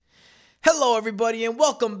Hello, everybody, and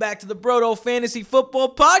welcome back to the Brodo Fantasy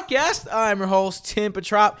Football Podcast. I'm your host, Tim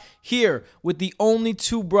Petrop, here with the only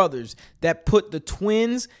two brothers that put the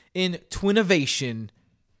Twins in Twinnovation.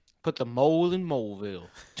 Put the mole in Moleville.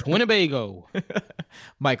 Twinnebago.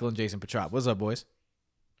 Michael and Jason Petrop. What's up, boys?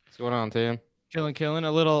 What's going on, Tim? Killing.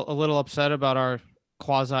 A little upset about our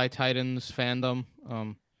quasi-Titans fandom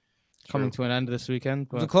coming to an end this weekend.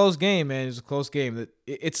 It was a close game, man. It was a close game.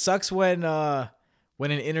 It sucks when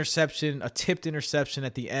an interception, a tipped interception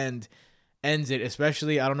at the end, ends it.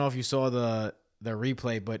 Especially, I don't know if you saw the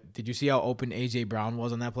replay, but did you see how open A.J. Brown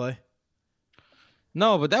was on that play?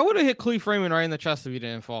 No, but that would have hit Cleve Freeman right in the chest if he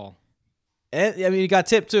didn't fall. And, I mean, he got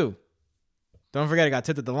tipped too. Don't forget, he got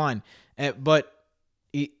tipped at the line. But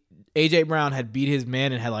A.J. Brown had beat his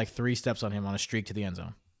man and had like 3 steps on him on a streak to the end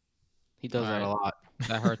zone. He does that a lot.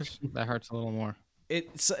 That hurts. That hurts a little more.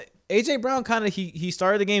 It's A.J. Brown kind of he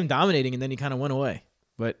started the game dominating and then he kind of went away.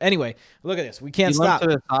 But anyway, look at this. We can't stop. He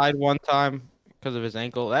went to the side one time because of his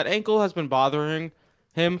ankle. That ankle has been bothering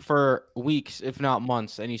him for weeks, if not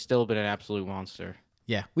months, and he's still been an absolute monster.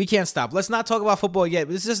 Yeah, we can't stop. Let's not talk about football yet.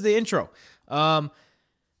 This is just the intro.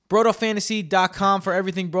 BrodoFantasy.com for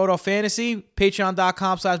everything Brodo Fantasy.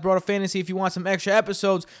 Patreon.com/Brodo Fantasy if you want some extra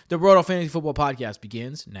episodes. The Brodo Fantasy Football Podcast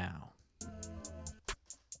begins now.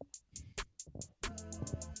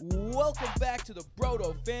 Welcome back to the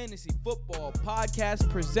Brodo Fantasy Football Podcast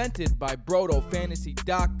presented by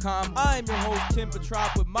BrodoFantasy.com. I'm your host, Tim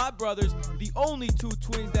Petrop, with my brothers, the only two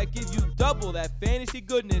twins that give you double that fantasy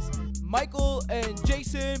goodness, Michael and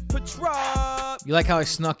Jason Petrop. You like how I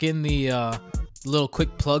snuck in the little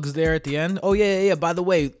quick plugs there at the end? Oh, yeah. By the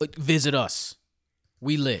way, visit us.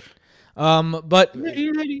 We lit. But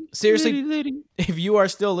seriously, if you are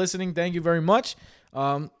still listening, thank you very much.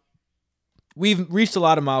 We've reached a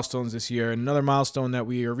lot of milestones this year, and another milestone that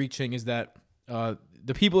we are reaching is that the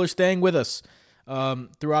people are staying with us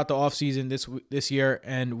throughout the offseason this year,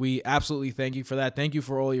 and we absolutely thank you for that. Thank you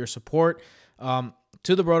for all your support. To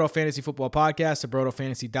the Brodo Fantasy Football Podcast, to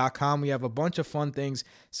BrodoFantasy.com, we have a bunch of fun things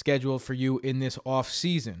scheduled for you in this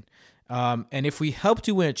offseason. And if we helped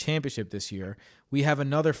you win a championship this year, we have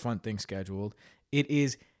another fun thing scheduled. It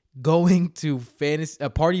is going to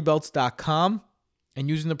PartyBelts.com and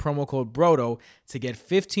using the promo code BRODO to get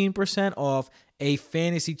 15% off a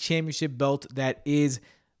fantasy championship belt that is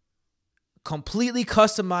completely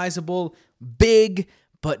customizable, big,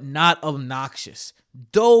 but not obnoxious,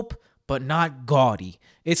 dope, but not gaudy.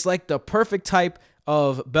 It's like the perfect type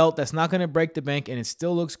of belt that's not going to break the bank, and it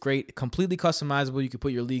still looks great, completely customizable. You can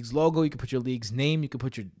put your league's logo, you can put your league's name, you can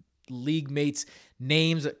put your league mates'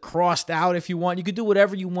 names crossed out if you want. You can do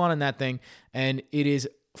whatever you want on that thing, and it is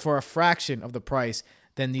for a fraction of the price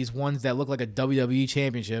than these ones that look like a WWE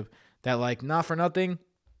championship that, like, not for nothing.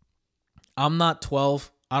 I'm not 12.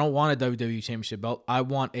 I don't want a WWE championship belt. I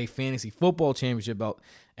want a fantasy football championship belt,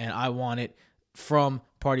 and I want it from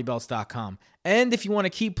partybelts.com. And if you want to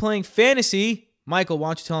keep playing fantasy, Michael, why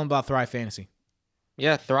don't you tell them about Thrive Fantasy?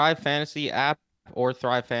 Yeah, Thrive Fantasy app or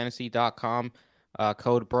thrivefantasy.com.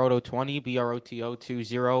 Code BRODO20,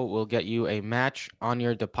 BROTO20 will get you a match on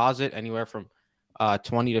your deposit anywhere from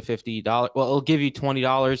 $20 to $50. Well, it'll give you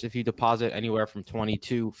 $20 if you deposit anywhere from $20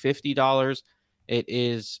 to $50. It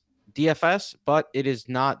is DFS, but it is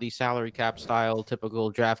not the salary cap style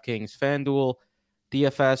typical DraftKings FanDuel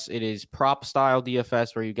DFS. It is prop style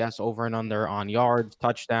DFS where you guess over and under on yards,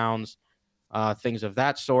 touchdowns, things of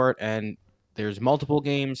that sort. And there's multiple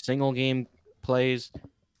games, single game plays.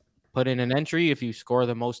 Put in an entry. If you score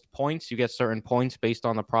the most points, you get certain points based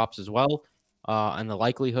on the props as well, and the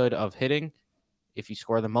likelihood of hitting. If you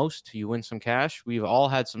score the most, you win some cash. We've all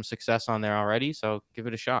had some success on there already, so give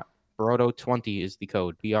it a shot. BRODO20 is the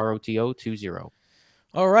code. BROTO20.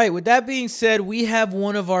 All right. With that being said, we have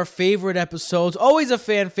one of our favorite episodes, always a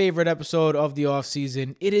fan favorite episode of the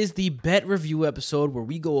offseason. It is the bet review episode where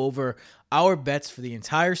we go over our bets for the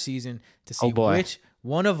entire season to see which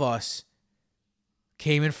one of us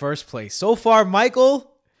came in first place. So far,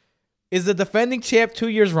 Michael is the defending champ 2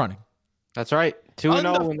 years running. That's right.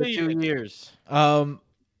 2-0 in the 2 years.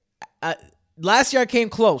 Last year I came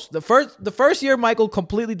close. The first year Michael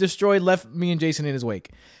completely destroyed, left me and Jason in his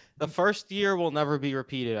wake. The first year will never be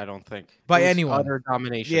repeated, I don't think. By anyone. Utter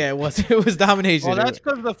domination. Yeah, it was. It was domination. Well, that's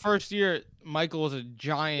because the first year Michael was a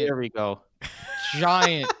giant. There we go.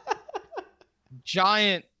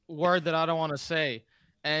 Giant word that I don't want to say.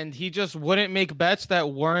 And he just wouldn't make bets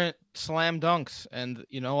that weren't slam dunks. And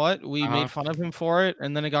you know what? We made fun of him for it.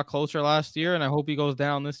 And then it got closer last year. And I hope he goes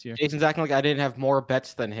down this year. Jason's acting like I didn't have more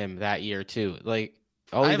bets than him that year, too. Like,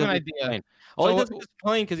 I have an idea. All he does is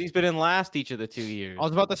complain because he's been in last each of the 2 years. I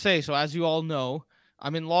was about to say, so as you all know,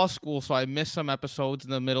 I'm in law school, so I miss some episodes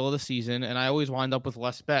in the middle of the season, and I always wind up with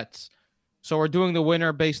less bets. So we're doing the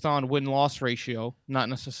winner based on win-loss ratio, not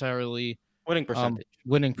necessarily Winning percentage.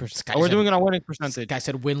 winning percentage. We're doing it on winning percentage. Guy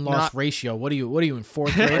said win-loss ratio. What are you in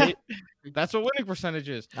fourth grade? That's what winning percentage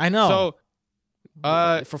is. I know.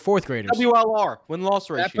 So for fourth graders, WLR, win-loss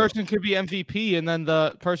ratio. That person could be MVP, and then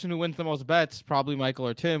the person who wins the most bets, probably Michael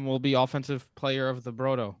or Tim, will be offensive player of the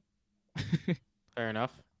Brodo. Fair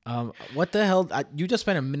enough. What the hell? You just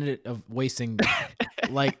spent a minute of wasting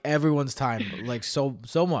like everyone's time, like so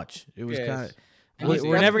much. It was kind of.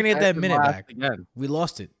 We're never gonna get that minute back. Again. We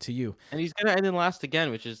lost it to you. And he's gonna end in last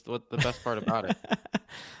again, which is what the best part about it.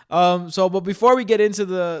 But before we get into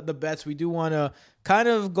the bets, we do want to kind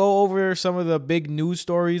of go over some of the big news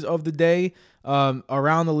stories of the day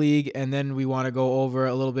around the league, and then we want to go over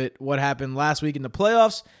a little bit what happened last week in the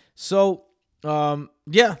playoffs. So,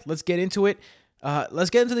 let's get into it.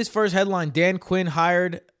 Let's get into this first headline. Dan Quinn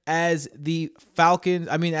hired as the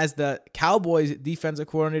Cowboys defensive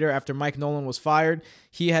coordinator after Mike Nolan was fired.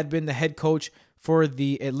 He had been the head coach for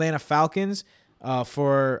the Atlanta Falcons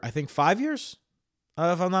for, I think, 5 years,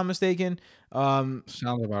 if I'm not mistaken. Sounds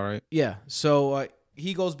about right. Yeah. So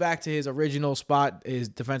he goes back to his original spot, his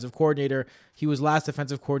defensive coordinator. He was last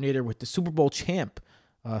defensive coordinator with the Super Bowl champ,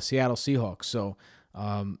 Seattle Seahawks. So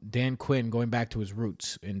Dan Quinn going back to his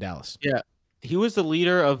roots in Dallas. Yeah. He was the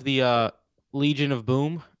leader of the Legion of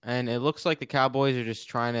Boom, and it looks like the Cowboys are just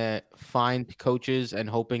trying to find coaches and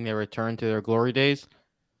hoping they return to their glory days,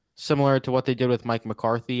 similar to what they did with Mike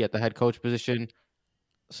McCarthy at the head coach position.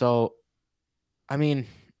 So, I mean,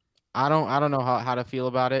 I don't know how to feel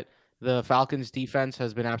about it. The Falcons defense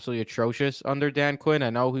has been absolutely atrocious under Dan Quinn. I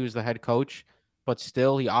know he was the head coach, but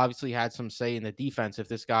still, he obviously had some say in the defense if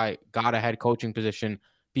this guy got a head coaching position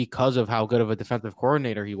because of how good of a defensive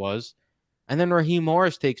coordinator he was. And then Raheem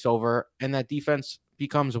Morris takes over, and that defense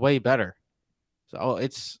becomes way better. So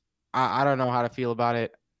I don't know how to feel about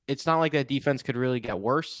it. It's not like that defense could really get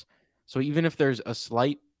worse. So even if there's a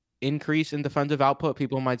slight increase in defensive output,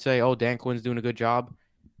 people might say, "Oh, Dan Quinn's doing a good job."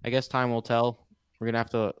 I guess time will tell. I'm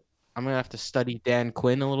gonna have to study Dan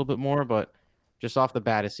Quinn a little bit more, but just off the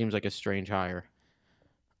bat, it seems like a strange hire.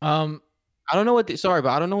 I don't know what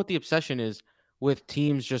the obsession is with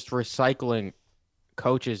teams just recycling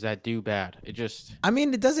coaches that do bad. It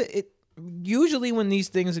usually when these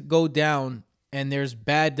things go down and there's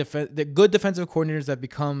the good defensive coordinators that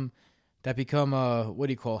become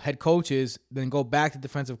head coaches, then go back to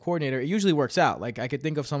defensive coordinator, it usually works out. Like I could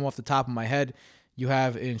think of some off the top of my head. You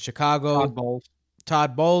have in Chicago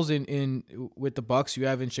Todd Bowles in with the Bucs. You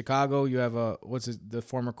have in Chicago, you have the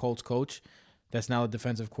former Colts coach that's now a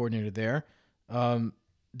defensive coordinator there.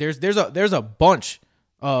 There's a bunch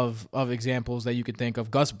of examples that you could think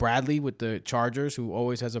of. Gus Bradley with the Chargers, who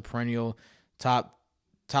always has a perennial top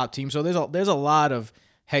team. So there's a lot of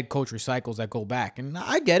head coach recycles that go back, and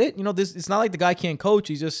I get it. It's not like the guy can't coach.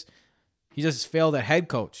 He just failed at head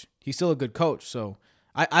coach. He's still a good coach. So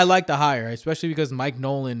I like the hire, especially because Mike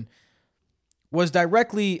Nolan was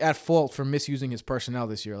directly at fault for misusing his personnel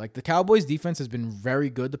this year. Like the Cowboys defense has been very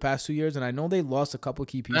good the past 2 years, and I know they lost a couple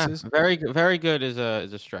key pieces. Very good, very good is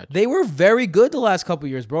a stretch. They were very good the last couple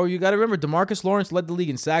years, bro. You got to remember, DeMarcus Lawrence led the league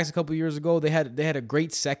in sacks a couple years ago. They had a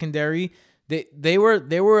great secondary. They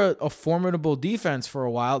were a formidable defense for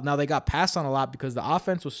a while. Now they got passed on a lot because the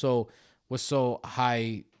offense was so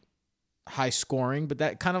high scoring, but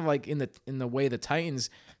that kind of like in the way the Titans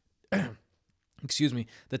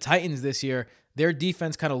the Titans this year, their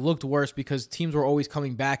defense kind of looked worse because teams were always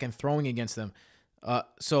coming back and throwing against them.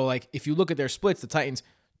 So like if you look at their splits, the Titans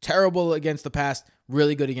terrible against the pass,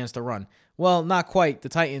 really good against the run. Well, not quite. The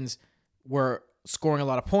Titans were scoring a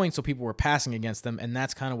lot of points, so people were passing against them, and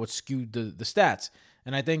that's kind of what skewed the stats.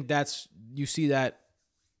 And I think you see that,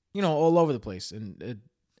 all over the place. And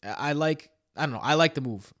I like the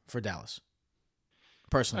move for Dallas.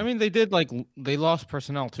 Personally. I mean, they lost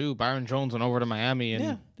personnel too. Byron Jones went over to Miami,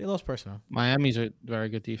 and they lost personnel. Miami's a very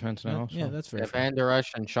good defense now. Yeah, that's very true. Van Der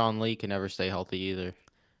Esch and Sean Lee can never stay healthy either.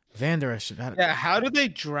 Van Der Esch. How do they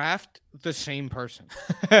draft the same person?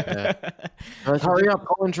 Like, hurry up,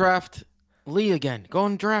 go and draft Lee again. Go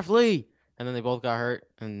and draft Lee. And then they both got hurt,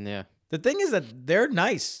 and yeah. The thing is that they're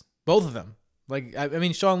nice, both of them. Like, I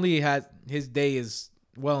mean, Sean Lee his day is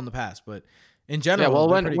well in the past, but in general,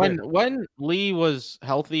 when Lee was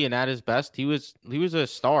healthy and at his best, he was a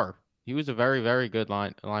star. He was a very, very good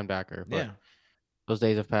linebacker. But those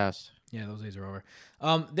days have passed. Yeah, those days are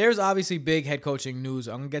over. There's obviously big head coaching news.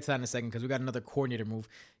 I'm gonna get to that in a second because we got another coordinator move.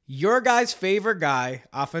 Your guy's favorite guy,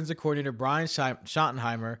 offensive coordinator Brian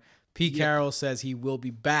Schottenheimer. Pete Carroll says he will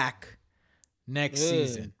be back next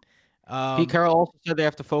season. Pete Carroll also said they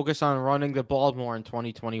have to focus on running the ball more in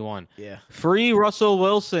 2021. Yeah. Free Russell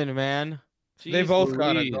Wilson, man. They Jeez both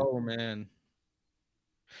gotta Louise. go, man.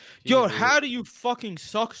 Jeez Yo, Louise. how do you fucking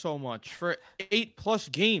suck so much for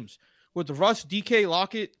 8+ games with Russ, DK,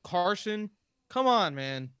 Lockett, Carson? Come on,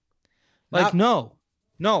 man. Like, no,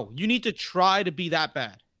 you need to try to be that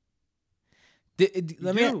bad. Do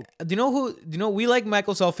you know we like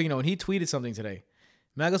Michael Salfino, and he tweeted something today.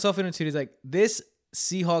 Michael Salfino tweeted like, this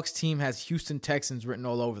Seahawks team has Houston Texans written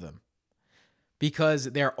all over them because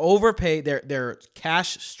they're overpaid. They're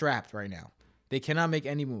cash strapped right now. They cannot make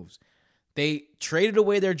any moves. They traded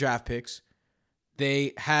away their draft picks.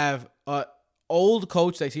 They have an old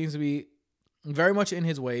coach that seems to be very much in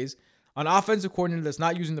his ways. An offensive coordinator that's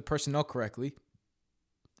not using the personnel correctly.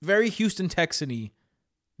 Very Houston Texan-y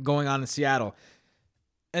going on in Seattle.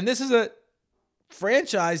 And this is a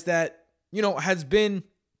franchise that, has been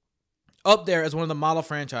up there as one of the model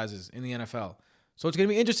franchises in the NFL. So it's going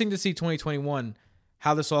to be interesting to see 2021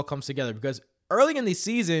 how this all comes together. Because early in the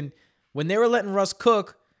season, when they were letting Russ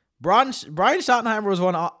cook, Brian Schottenheimer was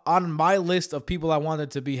on my list of people I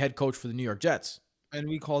wanted to be head coach for the New York Jets. And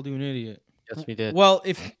we called you an idiot. Yes, we did. Well,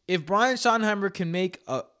 if Brian Schottenheimer can make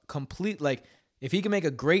a complete, if he can make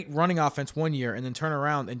a great running offense one year and then turn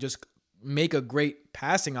around and just make a great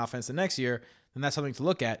passing offense the next year, then that's something to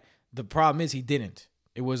look at. The problem is he didn't.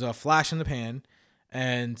 It was a flash in the pan,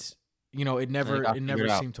 and it never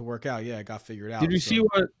seemed to work out. Yeah, it got figured out. Did you see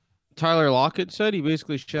what Tyler Lockett said? He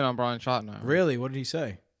basically shit on Brian Schottenheimer. Really? What did he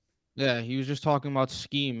say? Yeah, he was just talking about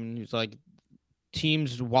scheme, and he's like,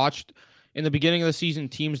 teams watched in the beginning of the season.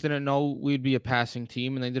 Teams didn't know we'd be a passing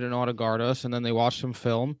team, and they didn't know how to guard us. And then they watched some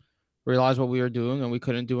film, realized what we were doing, and we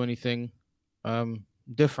couldn't do anything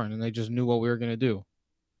different, and they just knew what we were going to do.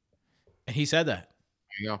 And he said that.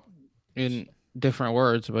 There you go. In different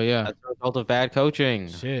words, but yeah. That's a result of bad coaching.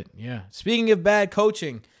 Shit, yeah. Speaking of bad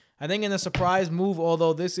coaching, I think in a surprise move,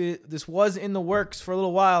 although this was in the works for a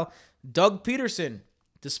little while, Doug Peterson,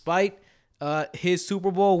 despite his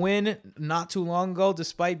Super Bowl win not too long ago,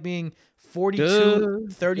 despite being 42,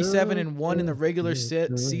 37-1 in the regular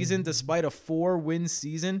season, despite a 4-win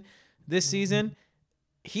season this season,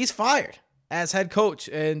 he's fired as head coach.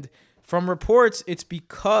 And from reports, it's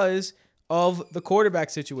because of the quarterback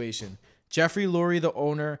situation. Jeffrey Lurie, the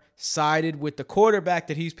owner, sided with the quarterback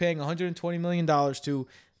that he's paying $120 million to,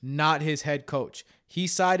 not his head coach. He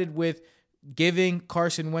sided with giving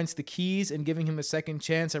Carson Wentz the keys and giving him a second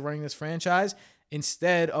chance at running this franchise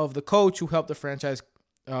instead of the coach who helped the franchise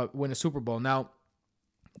win a Super Bowl. Now,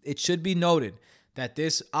 it should be noted that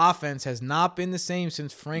this offense has not been the same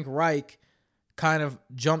since Frank Reich kind of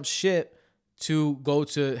jumped ship to go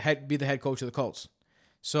to be the head coach of the Colts.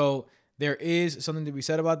 So there is something to be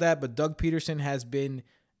said about that, but Doug Peterson has been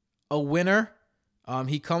a winner.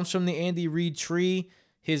 He comes from the Andy Reid tree.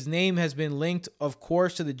 His name has been linked, of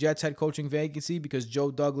course, to the Jets head coaching vacancy because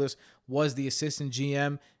Joe Douglas was the assistant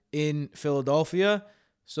GM in Philadelphia.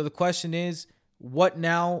 So the question is, what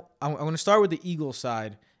now? I'm going to start with the Eagles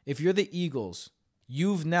side. If you're the Eagles,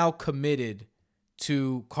 you've now committed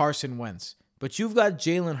to Carson Wentz, but you've got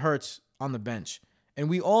Jalen Hurts on the bench. And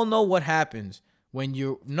we all know what happens when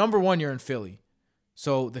you're, number one, you're in Philly.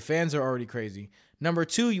 So the fans are already crazy. Number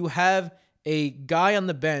two, you have a guy on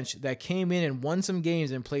the bench that came in and won some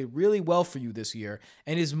games and played really well for you this year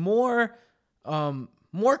and is more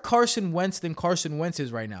Carson Wentz than Carson Wentz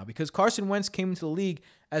is right now, because Carson Wentz came into the league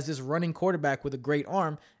as this running quarterback with a great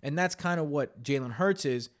arm, and that's kind of what Jalen Hurts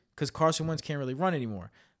is, because Carson Wentz can't really run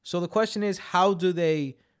anymore. So the question is, how do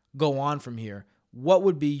they go on from here? What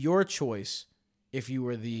would be your choice if you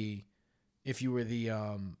were the Is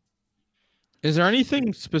there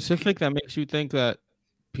anything specific that makes you think that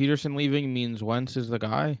Peterson leaving means Wentz is the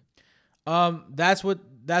guy? That's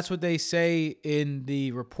what they say in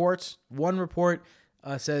the reports. One report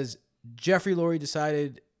says Jeffrey Lurie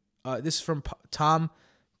decided. This is from Tom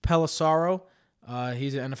Pelissero.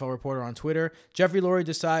 He's an NFL reporter on Twitter. Jeffrey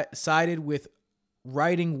Lurie sided with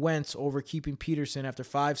riding Wentz over keeping Peterson after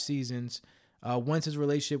 5 seasons. Wentz's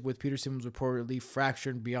relationship with Peterson was reportedly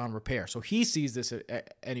fractured beyond repair. So he sees this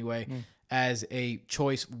anyway as a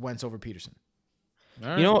choice, Wentz over Peterson.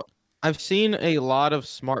 Right. You know, I've seen a lot of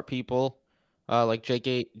smart people, like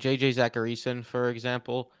JJ Zacharyson, for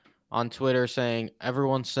example, on Twitter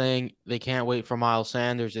everyone's saying they can't wait for Miles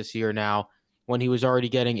Sanders this year now, when he was already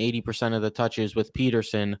getting 80% of the touches with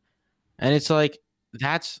Peterson. And it's like,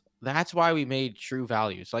 that's why we made true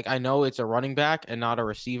values. Like, I know it's a running back and not a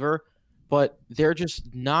receiver, but they're just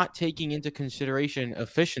not taking into consideration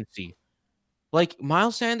efficiency. Like,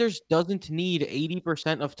 Miles Sanders doesn't need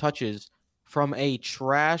 80% of touches from a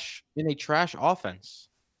trash offense.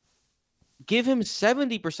 give him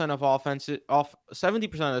 70% of offense, off 70%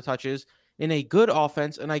 of the touches in a good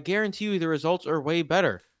offense, and I guarantee you the results are way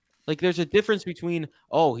better. Like there's a difference between,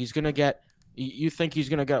 oh, you think he's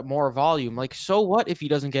gonna get more volume. Like, so what if he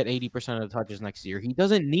doesn't get 80% of the touches next year? He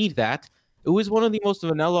doesn't need that. It was one of the most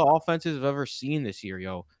vanilla offenses I've ever seen this year,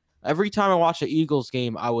 yo. Every time I watched the Eagles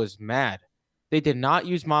game, I was mad. They did not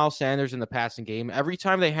use Miles Sanders in the passing game. Every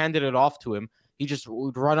time they handed it off to him, he just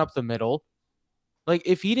would run up the middle. Like,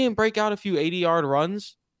 if he didn't break out a few 80-yard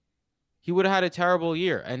runs, he would have had a terrible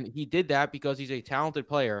year. And he did that because he's a talented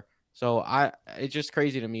player. So it's just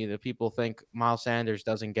crazy to me that people think Miles Sanders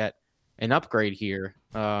doesn't get an upgrade here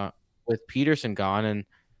with Peterson gone. And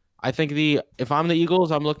I think if I'm the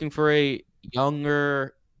Eagles, I'm looking for a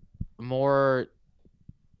younger, more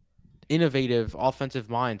innovative offensive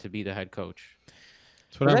mind to be the head coach.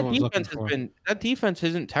 That defense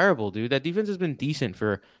isn't terrible, dude. That defense has been decent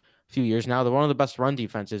for a few years now. They're one of the best run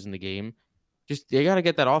defenses in the game. Just they got to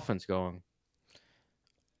get that offense going.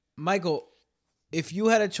 Michael, if you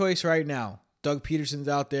had a choice right now, Doug Peterson's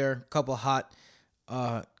out there, couple hot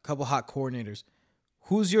coordinators.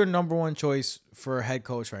 Who's your number one choice for a head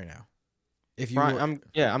coach right now? I'm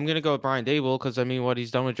gonna go with Brian Daboll because I mean what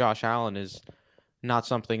he's done with Josh Allen is not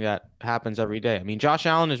something that happens every day. I mean, Josh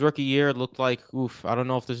Allen, his rookie year looked like, I don't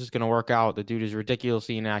know if this is gonna work out. The dude is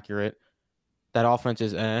ridiculously inaccurate. That offense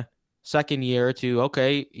is Second year or two,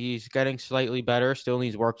 okay, he's getting slightly better, still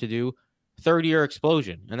needs work to do. Third year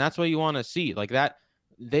explosion. And that's what you want to see. Like that,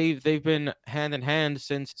 they've been hand in hand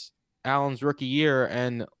since Allen's rookie year,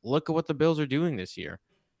 and look at what the Bills are doing this year.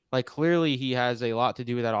 Like clearly he has a lot to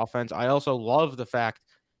do with that offense. I also love the fact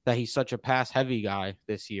that he's such a pass heavy guy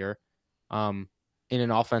this year. In an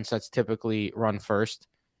offense that's typically run first.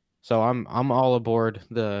 So I'm all aboard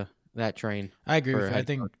that train. I agree with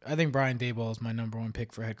you. I think Brian Daboll is my number one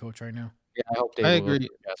pick for head coach right now. Yeah, I hope Daboll I agree.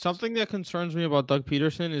 Something that concerns me about Doug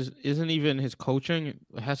Peterson isn't even his coaching.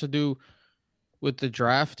 It has to do with the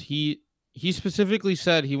draft. He specifically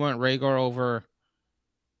said he went Rager over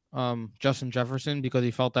Justin Jefferson because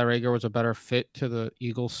he felt that Rager was a better fit to the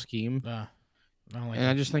Eagles scheme.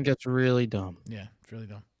 I just think that's really dumb. Yeah, it's really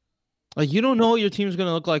dumb. Like, you don't know what your team's going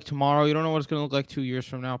to look like tomorrow. You don't know what it's going to look like 2 years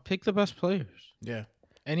from now. Pick the best players. Yeah.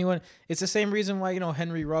 It's the same reason why,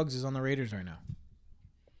 Henry Ruggs is on the Raiders right now.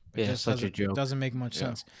 It just such a joke. Doesn't make much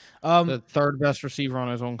sense. The third best receiver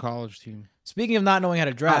on his own college team. Speaking of not knowing how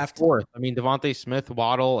to draft. Fourth. I mean, Devontae Smith,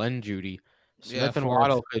 Waddle, and Judy. Smith and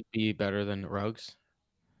Waddle could be better than Ruggs.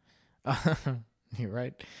 You're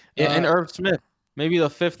right. Yeah, and Irv Smith. Maybe the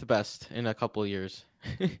fifth best in a couple of years.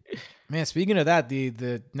 Man, speaking of that,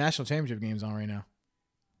 the national championship game's on right now.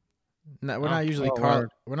 We're not usually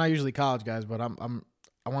college guys, but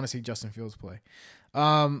I want to see Justin Fields play.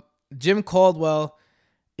 Jim Caldwell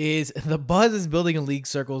the buzz is building in league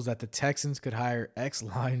circles that the Texans could hire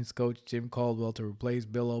ex-Lions coach Jim Caldwell to replace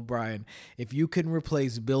Bill O'Brien. If you can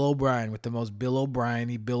replace Bill O'Brien with the most Bill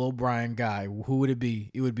O'Brien guy, who would it be?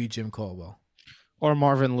 It would be Jim Caldwell or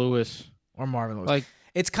Marvin Lewis. Like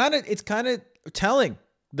it's kind of telling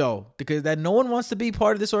though, because that no one wants to be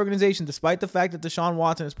part of this organization, despite the fact that Deshaun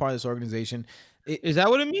Watson is part of this organization. Is that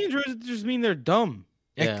what it means, or does it just mean they're dumb?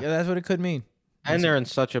 Yeah, that's what it could mean. And they're in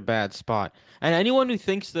such a bad spot. And anyone who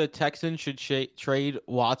thinks the Texans should trade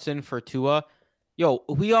Watson for Tua,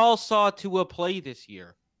 we all saw Tua play this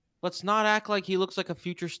year. Let's not act like he looks like a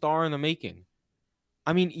future star in the making.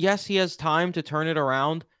 I mean, yes, he has time to turn it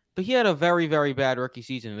around, but he had a very, very bad rookie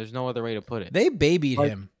season. There's no other way to put it. They babied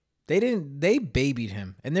him. They babied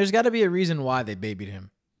him. And there's got to be a reason why they babied him.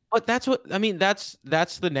 But that's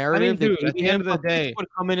the narrative. Dude, at the end of the day, would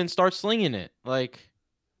come in and start slinging it.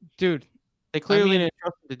 Dude, they clearly didn't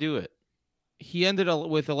trust him to do it. He ended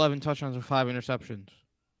with 11 touchdowns and 5 interceptions.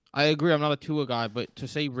 I agree. I'm not a Tua guy, but to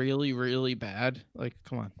say really, really bad,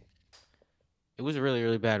 come on. It was a really,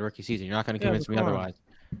 really bad rookie season. You're not going to convince me otherwise.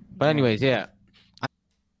 But anyways, yeah.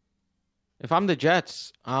 If I'm the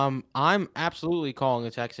Jets, I'm absolutely calling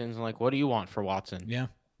the Texans and what do you want for Watson? Yeah.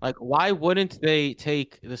 Why wouldn't they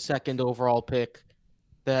take the second overall pick,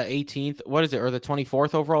 the 18th, what is it, or the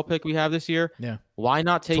 24th overall pick we have this year? Yeah. Why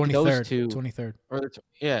not take those two?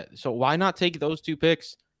 23rd. So why not take those two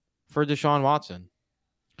picks for Deshaun Watson?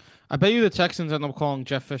 I bet you the Texans end up calling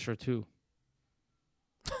Jeff Fisher too.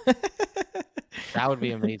 That would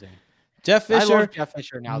be amazing. Jeff Fisher. I love Jeff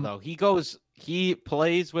Fisher now, though. He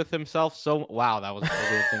plays with himself so. Wow, that was a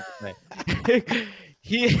weird thing to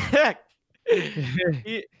say.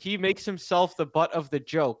 He makes himself the butt of the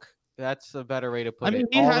joke. That's a better way to put it.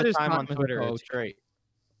 He had his time on Twitter. It's great.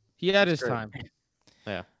 He had his time.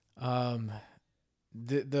 Yeah.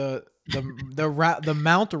 The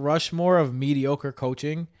Mount Rushmore of mediocre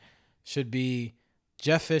coaching should be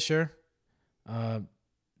Jeff Fisher,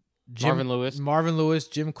 Marvin Lewis,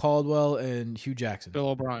 Jim Caldwell, and Hugh Jackson. Bill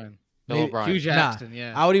O'Brien. O'Brien. Hugh Jackson,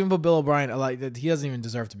 yeah. I would even put Bill O'Brien. Like he doesn't even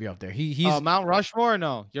deserve to be up there. He's Mount Rushmore.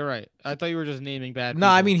 No, you're right. I thought you were just naming bad. No,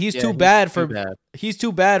 I mean he's too bad for bad. He's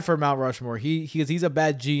too bad for Mount Rushmore. He's a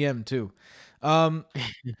bad GM too.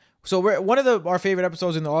 So one of our favorite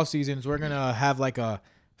episodes in the off season is we're gonna have like a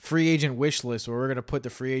free agent wish list where we're gonna put the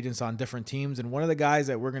free agents on different teams. And one of the guys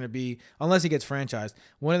that we're gonna be, unless he gets franchised,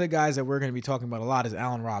 one of the guys that we're gonna be talking about a lot is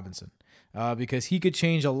Allen Robinson, because he could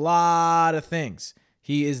change a lot of things.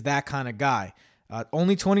 He is that kind of guy.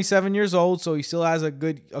 Only 27 years old, so he still has a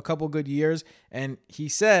couple good years. And he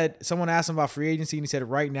said, someone asked him about free agency, and he said,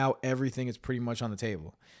 right now everything is pretty much on the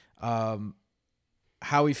table. How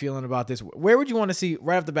are we feeling about this? Where would you want to see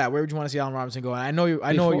right off the bat? Where would you want to see Allen Robinson go? I know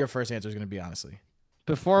what your first answer is going to be, honestly.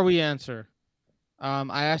 Before we answer,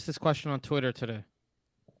 I asked this question on Twitter today,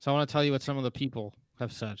 so I want to tell you what some of the people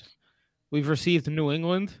have said. We've received New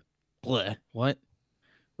England. Bleh. What?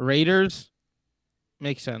 Raiders.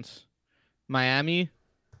 Makes sense. Miami.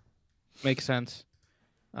 Makes sense.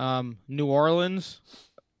 New Orleans.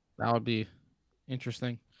 That would be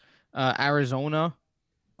interesting. Arizona.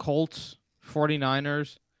 Colts.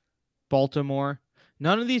 49ers. Baltimore.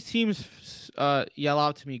 None of these teams yell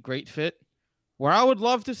out to me great fit. Where I would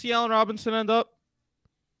love to see Allen Robinson end up,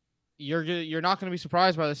 you're not going to be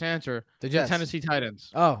surprised by this answer. The Jets. The Tennessee Titans.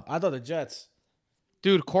 Oh, I thought the Jets.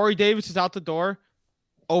 Dude, Corey Davis is out the door.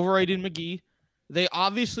 Overrated McGee. They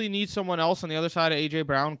obviously need someone else on the other side of A.J.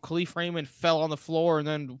 Brown. Khalif Raymond fell on the floor, and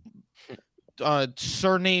then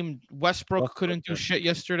surnamed Westbrook couldn't do shit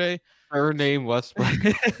yesterday. Surname Westbrook.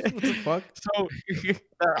 What the fuck? So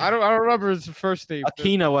I don't remember his first name.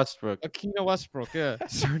 Akina Westbrook. Akina Westbrook, yeah.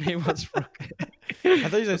 Surname Westbrook. I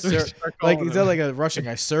thought you said he said like a Russian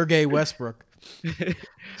guy, Sergey Westbrook.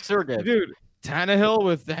 Sergey. Dude, Tannehill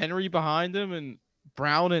with Henry behind him and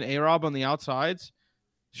Brown and A-Rob on the outsides.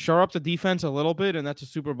 Shore up the defense a little bit, and that's a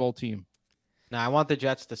Super Bowl team. Now I want the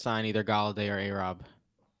Jets to sign either Galladay or A-Rob.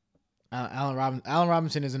 Allen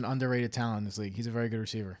Robinson is an underrated talent in this league. He's a very good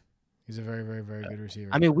receiver. He's a very, very, very good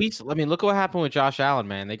receiver. I mean, look at what happened with Josh Allen,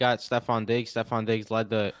 man. They got Stephon Diggs. Stephon Diggs led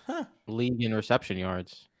the league in reception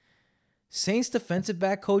yards. Saints defensive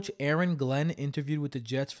back coach Aaron Glenn interviewed with the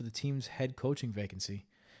Jets for the team's head coaching vacancy.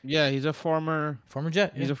 Yeah, he's a former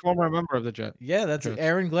Jet. He's a former member of the Jets. Yeah, that's Jets.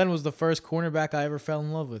 Aaron Glenn was the first cornerback I ever fell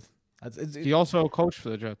in love with. He also coached for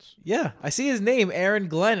the Jets. Yeah, I see his name, Aaron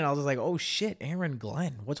Glenn, and I was just like, oh shit, Aaron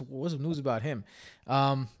Glenn. What's the news about him?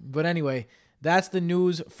 But anyway, that's the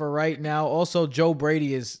news for right now. Also, Joe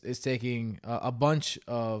Brady is taking a bunch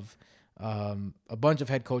of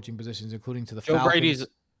head coaching positions, including to the Falcons.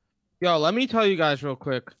 Let me tell you guys real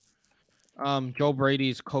quick. Joe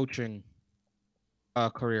Brady's coaching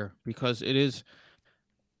career, because it is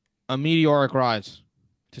a meteoric rise,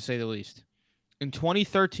 to say the least. In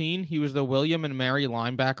 2013, he was the William and Mary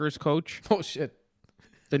linebackers coach. Oh, shit.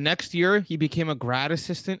 The next year, he became a grad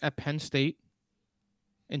assistant at Penn State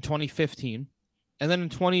in 2015. And then in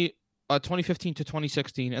 2015 to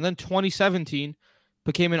 2016. And then 2017,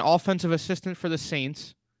 became an offensive assistant for the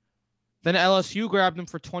Saints. Then LSU grabbed him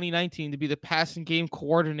for 2019 to be the passing game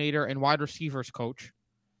coordinator and wide receivers coach.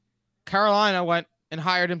 Carolina went and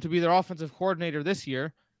hired him to be their offensive coordinator this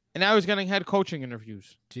year. And now he's getting head coaching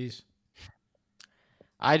interviews. Jeez.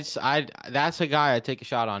 That's a guy I'd take a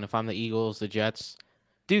shot on if I'm the Eagles, the Jets.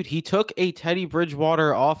 Dude, he took a Teddy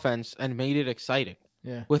Bridgewater offense and made it exciting.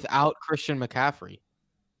 Yeah. Without Christian McCaffrey.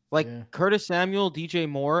 Curtis Samuel, DJ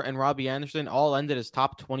Moore, and Robbie Anderson all ended as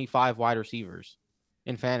top 25 wide receivers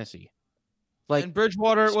in fantasy. And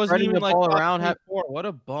Bridgewater wasn't even like all around. What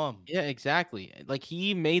a bum. Yeah, exactly.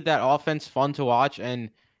 He made that offense fun to watch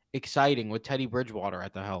and exciting with Teddy Bridgewater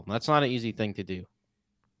at the helm. That's not an easy thing to do.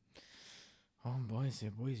 Oh,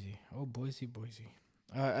 Boise. Oh, Boise.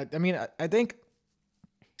 I think,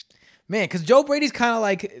 man, because Joe Brady's kind of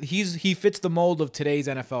like, he fits the mold of today's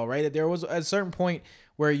NFL, right? There was a certain point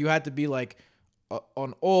where you had to be like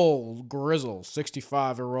an old, grizzled,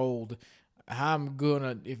 65-year-old.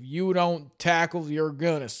 If you don't tackle, you're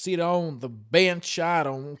gonna sit on the bench. I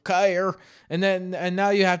don't care. And now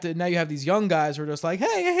you have these young guys who are just like,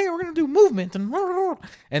 hey, we're gonna do movement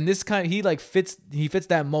and this kind of, he fits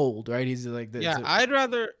that mold, right? He's like, I'd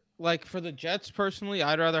rather, like, for the Jets personally,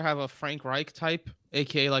 I'd rather have a Frank Reich type,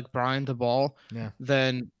 aka like Brian DeBall,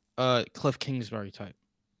 than Cliff Kingsbury type.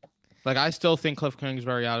 Like, I still think Cliff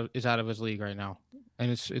Kingsbury is out of his league right now,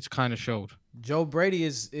 and it's kind of showed. Joe Brady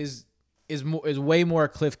is way more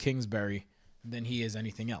Cliff Kingsbury than he is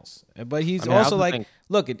anything else. But he's also like,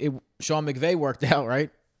 look, Sean McVay worked out, right?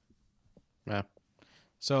 Yeah.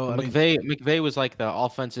 So I mean, McVay was like the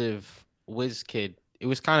offensive whiz kid. It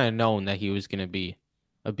was kind of known that he was going to be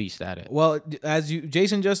a beast at it. well, as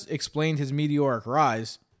Jason just explained his meteoric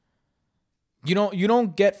rise. You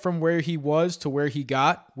don't get from where he was to where he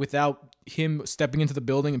got without him stepping into the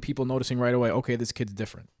building and people noticing right away, okay, this kid's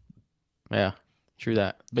different. Yeah, true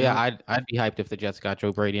that. But yeah, I'd be hyped if the Jets got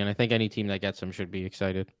Joe Brady, and I think any team that gets him should be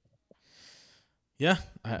excited. Yeah,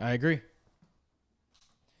 I agree.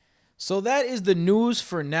 So that is the news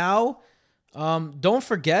for now. Don't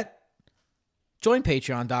forget, join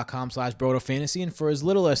patreon.com/BrotoFantasy, and for as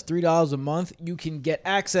little as $3 a month, you can get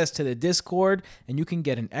access to the Discord, and you can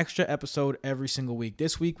get an extra episode every single week.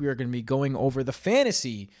 This week, we are going to be going over the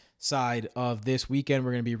fantasy side of this weekend.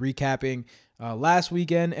 We're going to be recapping last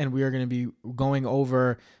weekend, and we are going to be going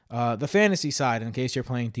over the fantasy side in case you're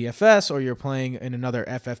playing DFS or you're playing in another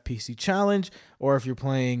FFPC challenge, or if you're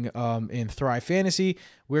playing in Thrive Fantasy.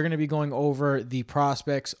 We're going to be going over the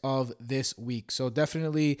prospects of this week. So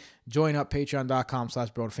definitely join up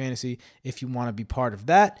patreon.com/BrotoFantasy if you want to be part of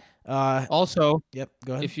that. Also, Yep,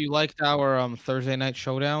 go ahead. if you liked our Thursday night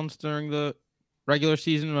showdowns during the regular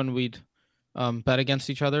season when we'd bet against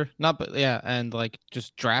each other, and like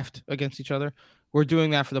just draft against each other, we're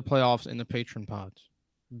doing that for the playoffs in the patron pods.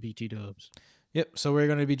 BT dubs. Yep, so we're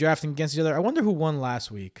going to be drafting against each other. I wonder who won last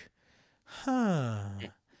week.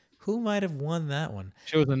 Who might have won that one?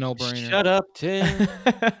 It was a no-brainer. Shut up, Tim.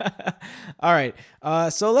 All right,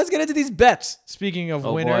 so let's get into these bets. Speaking of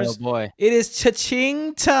winners, boy. it is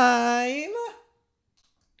cha-ching time.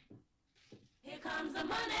 Here comes the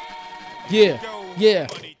money.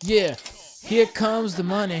 Yeah. Here comes the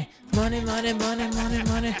money. Money.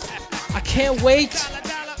 I can't wait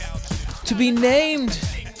to be named.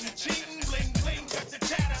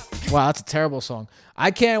 Wow, that's a terrible song.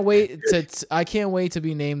 I can't wait to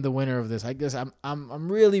be named the winner of this. I guess I'm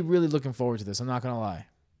really looking forward to this. I'm not gonna lie.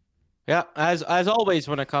 Yeah, as always,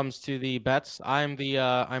 when it comes to the bets, I'm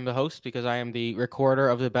the host because I am the recorder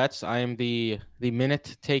of the bets. I am the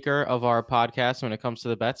minute taker of our podcast when it comes to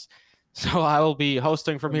the bets. So I will be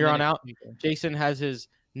hosting from here on out. Jason has his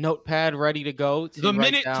notepad ready to go. The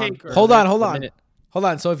minute taker. Hold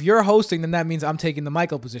on. So if you're hosting, then that means I'm taking the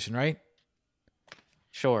Michael position, right?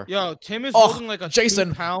 Sure. Yo, Tim is holding like a Jason.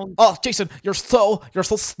 2 pound. Oh, Jason, you're so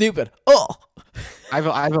stupid. Oh. I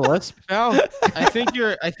have a lisp now. I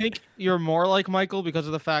think you're more like Michael because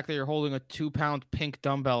of the fact that you're holding a 2 pound pink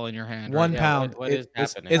dumbbell in your hand. 1 right? pound. What is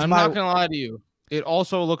happening? It's I'm my, not gonna lie to you. It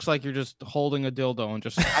also looks like you're just holding a dildo and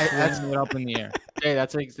just swinging it up in the air. Hey,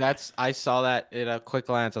 that's I saw that at a quick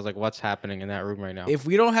glance. I was like, what's happening in that room right now? If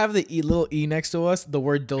we don't have the little E next to us, the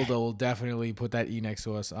word dildo will definitely put that E next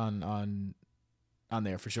to us on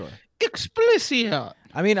there for sure. Explicit.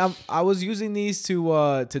 I mean, I was using these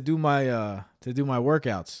to do my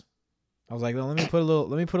workouts. I was like, let me put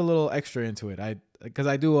a little extra into it. Because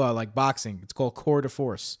I do like boxing. It's called core de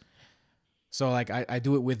force. So like I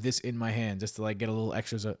do it with this in my hand just to like get a little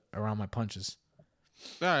extras around my punches.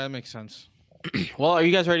 Yeah, that makes sense. Well, are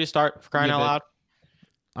you guys ready to start? For crying out loud.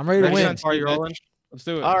 I'm ready to win. Are you rolling? Let's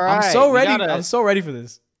do it. All right. I'm so ready. I'm so ready for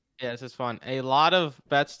this. Yeah, this is fun. A lot of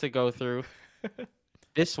bets to go through.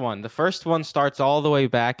 The first one starts all the way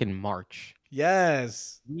back in March.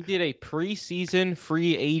 Yes. We did a preseason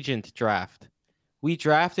free agent draft. We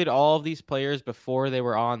drafted all of these players before they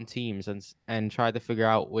were on teams and tried to figure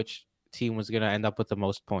out which team was going to end up with the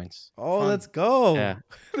most points. Oh, Fun. let's go. Yeah.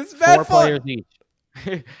 This is bad 4 fun. players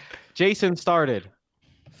each. Jason started.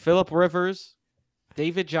 Phillip Rivers,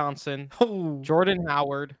 David Johnson, Oh. Jordan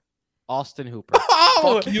Howard, Austin Hooper.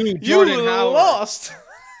 Oh, Fuck you, Jordan Howard. lost.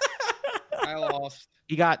 I lost.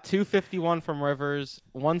 He got 251 from Rivers,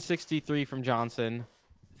 163 from Johnson,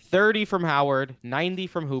 30 from Howard, 90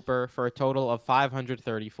 from Hooper for a total of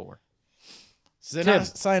 534.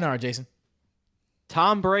 Sayonara, Jason.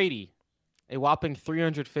 Tom Brady, a whopping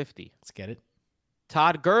 350. Let's get it.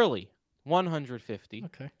 Todd Gurley, 150.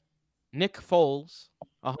 Okay. Nick Foles,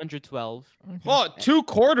 112. Oh, 2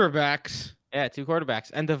 quarterbacks. Yeah, 2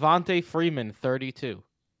 quarterbacks. And Devontae Freeman, 32.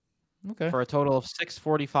 Okay. For a total of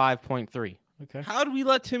 645.3. Okay. How did we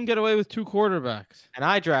let Tim get away with 2 quarterbacks? And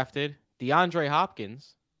I drafted DeAndre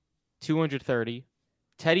Hopkins, 230.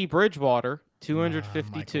 Teddy Bridgewater,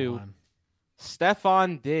 252.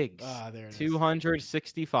 Stephon Diggs, there it is.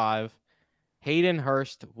 265. Hayden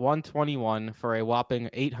Hurst, 121 for a whopping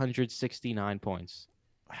 869 points.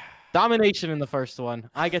 Domination in the first one.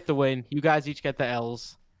 I get the win. You guys each get the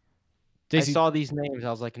L's. I saw these names.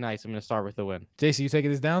 I was like, nice. I'm going to start with the win. JC, you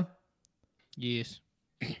taking this down? Yes.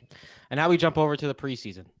 And now we jump over to the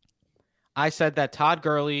preseason. I said that Todd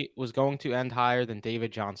Gurley was going to end higher than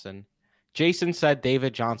David Johnson. Jason said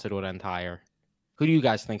David Johnson would end higher. Who do you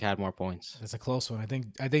guys think had more points? That's a close one. I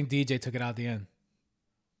think DJ took it out at the end.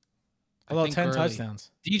 I About think 10 Gurley.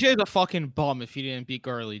 touchdowns. DJ's a fucking bum if he didn't beat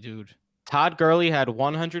Gurley, dude. Todd Gurley had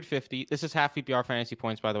 150. This is half PPR fantasy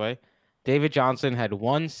points, by the way. David Johnson had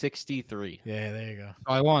 163. Yeah, there you go.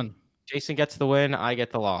 I won. Jason gets the win. I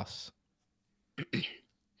get the loss.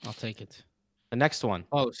 I'll take it. The next one.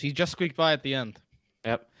 Oh, so he just squeaked by at the end.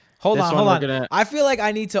 Yep. Hold This on. one we're gonna- I feel like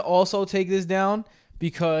I need to also take this down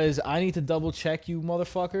because I need to double check you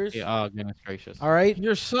motherfuckers. Yeah, oh, goodness gracious. All right.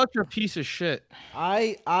 You're such a piece of shit.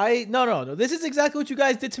 No. This is exactly what you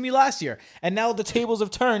guys did to me last year. And now the tables have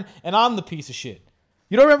turned and I'm the piece of shit.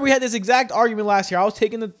 You don't remember we had this exact argument last year. I was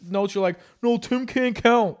taking the notes. You're like, no, Tim can't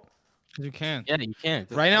count. You can't. Yeah, you can't.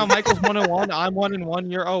 Right now, Michael's 1-1. I'm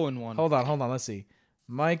 1-1. You're 0-1. Hold on. Let's see.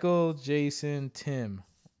 Michael, Jason, Tim.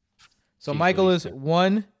 So Jeez Michael Louise. is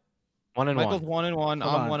 1. 1-1. Michael's 1-1.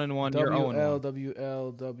 I'm 1-1. You're 0-1.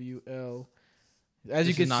 WL. As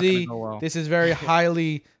you This is can not see, gonna go well. this is very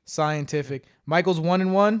highly scientific. Michael's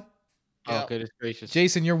 1-1. Oh, Yeah. goodness gracious.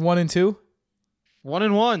 Jason, you're 1-2.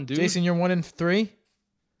 1-1, dude. Jason, you're 1-3.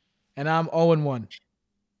 And I'm 0-1.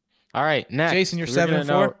 All right, next. Jason, you're we're gonna 7-4.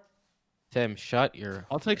 know- Tim, shut your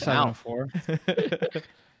I'll take mouth. 7-4.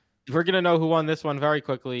 We're going to know who won this one very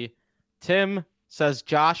quickly. Tim says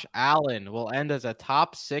Josh Allen will end as a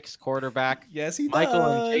top 6 quarterback. Yes, he Michael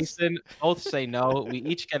does. and Jason both say no. We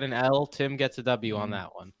each get an L. Tim gets a W on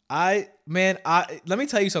that one. Let me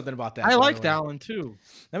tell you something about that. I by liked the way. Allen, too.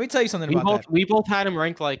 Let me tell you something about that. We both had him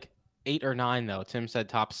ranked like 8 or 9, though. Tim said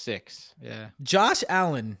top 6. Yeah. Josh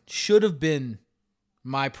Allen should have been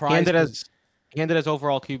my He prize. ended as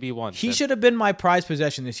overall QB1. He should have been my prize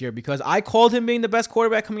possession this year because I called him being the best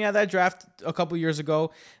quarterback coming out of that draft a couple years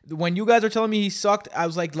ago. When you guys are telling me he sucked, I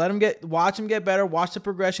was like, watch him get better, watch the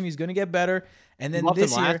progression. He's gonna get better. And then Loved him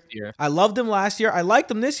this last year. I loved him last year. I liked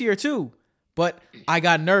him this year too. But I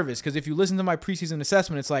got nervous because if you listen to my preseason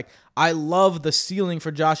assessment, it's like I love the ceiling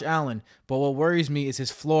for Josh Allen, but what worries me is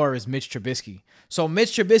his floor is Mitch Trubisky. So Mitch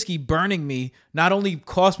Trubisky burning me not only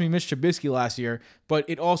cost me Mitch Trubisky last year, but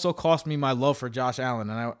it also cost me my love for Josh Allen,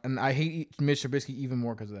 and I hate Mitch Trubisky even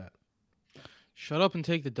more because of that. Shut up and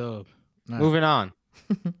take the dub. Moving on.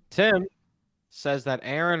 Tim says that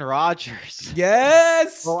Aaron Rodgers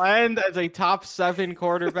Yes. will end as a top 7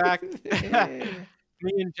 quarterback.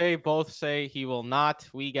 Me and Jay both say he will not.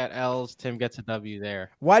 We get L's. Tim gets a W there.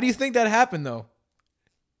 Why do you think that happened though?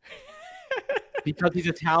 Because he's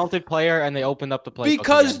a talented player and they opened up the playbook.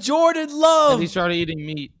 Because again. Jordan And Love. he started eating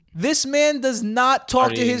meat. This man does not talk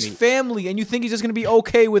to Started his eating meat. family, and you think he's just gonna be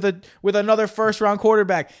okay with another first round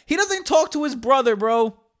quarterback. He doesn't talk to his brother,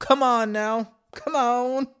 bro. Come on now. Come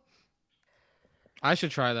on. I should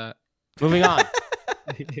try that. Moving on.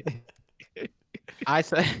 I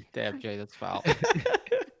said, damn, Jay, that's foul.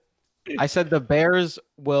 I said the Bears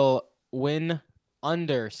will win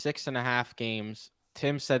under 6.5 games.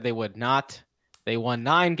 Tim said they would not. They won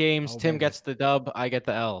 9 games. Oh, Tim baby. gets the dub. I get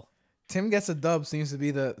the L. Tim gets a dub seems to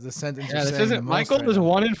be the sentence. Yeah, you're this saying the isn't. most Michael right was now.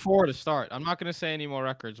 1-4 to start. I'm not gonna say any more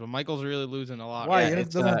records, but Michael's really losing a lot. Why? Yeah, It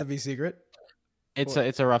it's, doesn't have to be secret. It's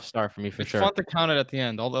a rough start for me for It's sure. fun to count it at the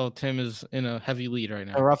end, although Tim is in a heavy lead right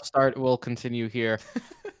A now. rough start will continue here.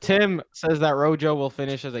 Tim says that Rojo will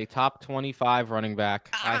finish as a top 25 running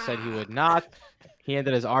back. I said he would not. He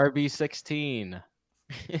ended as RB16.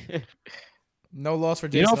 No loss for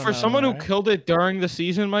You Jason. know, on for that someone one, who right? killed it during the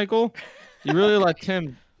season, Michael, you really let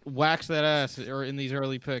Tim wax that ass or in these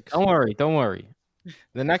early picks. Don't worry. Don't worry.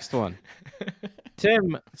 The next one.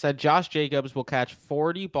 Tim said Josh Jacobs will catch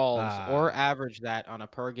 40 balls or average that on a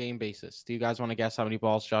per game basis. Do you guys want to guess how many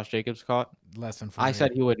balls Josh Jacobs caught? Less than 40. I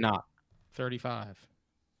said he would not. 35.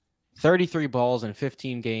 33 balls in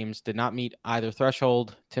 15 games. Did not meet either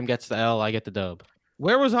threshold. Tim gets the L. I get the dub.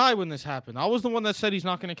 Where was I when this happened? I was the one that said he's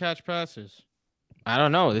not going to catch passes. I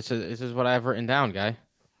don't know. This is what I have written down, guy.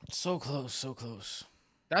 So close, so close.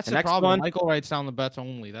 That's The the next problem. one- Michael writes down the bets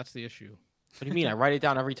only. That's the issue. What do you mean? I write it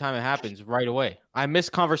down every time it happens right away. I miss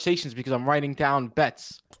conversations because I'm writing down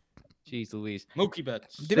bets. Jeez Louise. Mookie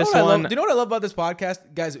bets. Do you know This what I one- love? Do you know what I love about this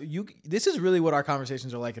podcast, guys? This is really what our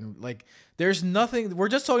conversations are like, and like, there's nothing. We're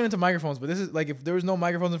just talking into microphones, but this is like if there was no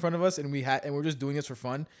microphones in front of us and we're just doing this for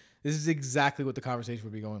fun. This is exactly what the conversation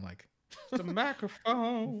would be going like. The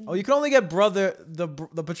microphone. Oh, you can only get the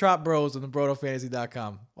Patrop Bros on the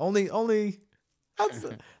BrotoFantasy.com. Only.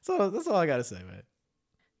 That's all I gotta say, man.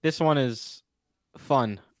 This one is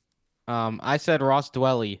fun. I said Ross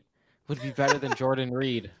Dwelly would be better than Jordan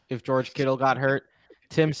Reed if George Kittle got hurt.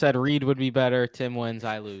 Tim said Reed would be better. Tim wins.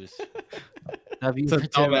 I lose. W It's a for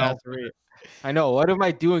Tim dumb has L. Reed. I know. What am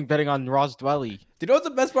I doing betting on Ross Dwelly? Do you know what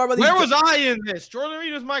the best part about these? Where was I in this? Jordan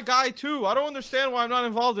Reed is my guy too. I don't understand why I'm not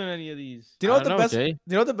involved in any of these. Do you know what I don't the best? Jay. Do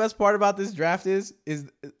you know what the best part about this draft is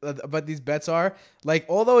about these bets are? Like,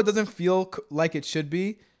 although it doesn't feel like it should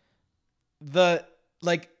be,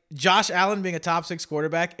 Josh Allen being a top 6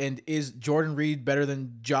 quarterback and is Jordan Reed better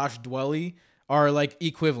than Josh Dwelly are like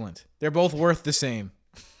equivalent. They're both worth the same.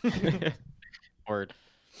 Word.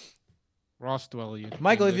 Ross Dwelly.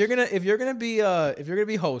 Michael, if you're gonna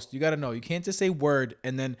be host, you gotta know you can't just say word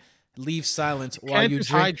and then leave silence while you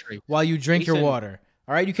drink your Jason- water.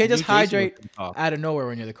 All right, you can't I just knew Jason was hydrate gonna talk. out of nowhere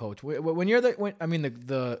when you're the coach. When you're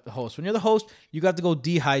the host. When you're the host, you got to go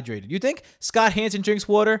dehydrated. You think Scott Hansen drinks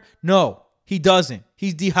water? No, he doesn't.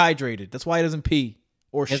 He's dehydrated. That's why he doesn't pee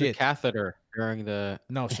or He has a shit. catheter during the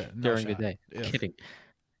No shit. No during shot. the day. Yeah. Kidding.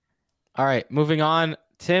 All right, moving on.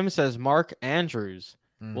 Tim says Mark Andrews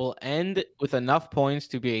will end with enough points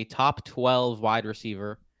to be a top 12 wide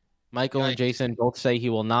receiver. Michael and Yikes. Jason both say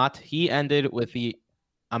he will not. He ended with the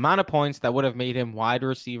amount of points that would have made him wide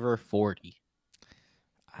receiver 40.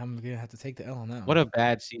 I'm gonna have to take the L on that. What one. a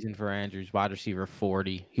bad season for Andrews, wide receiver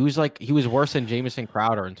 40. He was worse than Jamison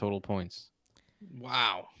Crowder in total points.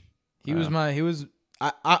 Wow. He was Wow. I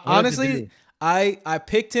What to honestly do? I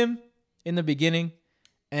picked him in the beginning,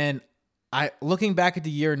 and looking back at the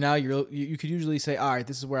year now, you could usually say, all right,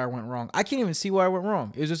 this is where I went wrong. I can't even see where I went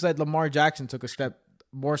wrong. It was just that Lamar Jackson took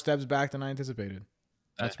more steps back than I anticipated.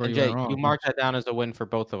 That's where And you Jay, went wrong. you marked that down as a win for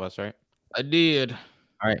both of us, right? I did.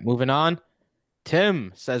 All right, moving on.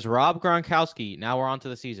 Tim says Rob Gronkowski, now we're on to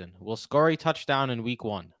the season, will score a touchdown in week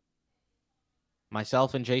 1.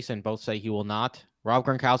 Myself and Jason both say he will not. Rob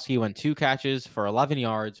Gronkowski went 2 catches for 11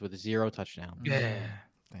 yards with 0 touchdowns. Yeah.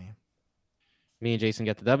 Damn. Me and Jason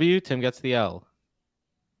get the W. Tim gets the L.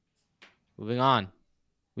 Moving on.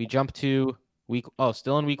 We jump to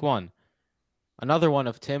still in week 1. Another one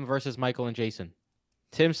of Tim versus Michael and Jason.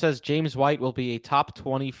 Tim says James White will be a top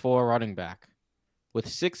 24 running back. With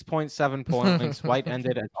 6.7 points, White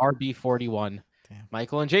ended at RB 41. Damn.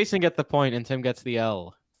 Michael and Jason get the point, and Tim gets the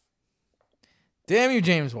L. Damn you,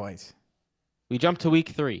 James White. We jump to week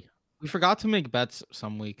 3. We forgot to make bets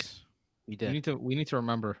some weeks. We We did. need to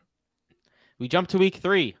remember. We jump to week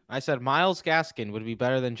 3. I said Myles Gaskin would be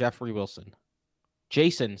better than Jeffrey Wilson.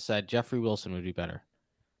 Jason said Jeffrey Wilson would be better.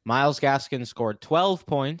 Myles Gaskin scored 12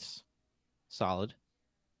 points. Solid.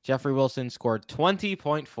 Jeffrey Wilson scored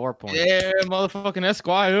 20.4 points. Yeah, motherfucking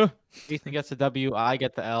Esquire. Jason gets the W. I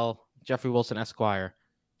get the L. Jeffrey Wilson Esquire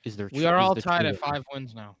is the. We are all the tied true at winner. 5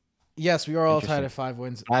 wins now. Yes, we are all tied Interesting. at 5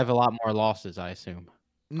 wins. I have a lot more losses, I assume.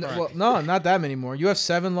 Correct. No, not that many more. You have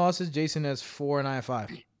 7 losses. Jason has 4, and I have 5.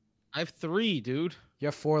 I have 3, dude. You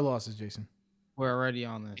have 4 losses, Jason. We're already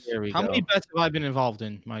on this. Here we How go. many bets have I been involved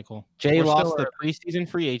in, Michael? Jay We're lost still the preseason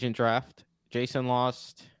free agent draft. Jason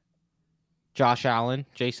lost Josh Allen.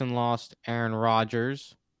 Jason lost Aaron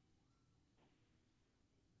Rodgers.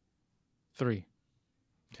 3.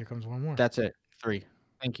 Here comes one more. That's it. 3.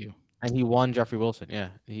 Thank you. And he won Jeffrey Wilson. Yeah,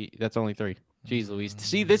 that's only 3. Jeez Louise.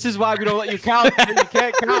 See, this is why we don't let you count. You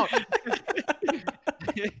can't count.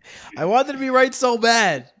 I wanted to be right so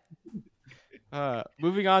bad.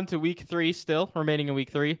 Moving on to week 3 still, remaining in week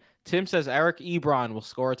 3. Tim says Eric Ebron will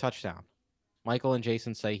score a touchdown. Michael and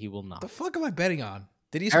Jason say he will not. The fuck am I betting on?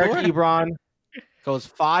 Did he score? Eric Ebron goes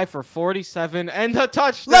 5 for 47 and a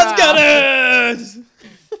touchdown. Let's get it!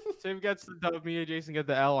 Tim gets the W. Me and Jason get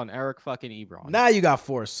the L on Eric fucking Ebron. Now you got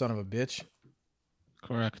 4, son of a bitch.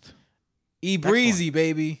 Correct. Breezy,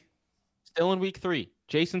 baby. Still in week 3.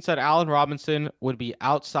 Jason said Allen Robinson would be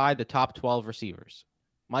outside the top 12 receivers.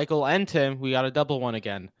 Michael and Tim, we got a double one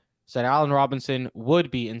again, said Allen Robinson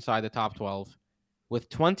would be inside the top 12. With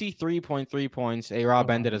 23.3 points,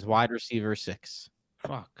 A-Rob ended as wide receiver 6.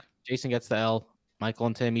 Fuck. Jason gets the L. Michael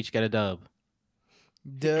and Tim each get a dub.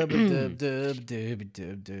 Dub. Moving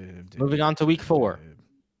on to week 4.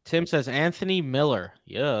 Tim says Anthony Miller,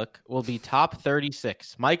 yuck, will be top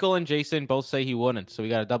 36. Michael and Jason both say he wouldn't, so we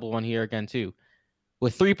got a double one here again too.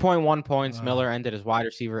 With 3.1 points, Wow. Miller ended as wide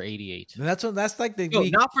receiver 88. That's like the Yo,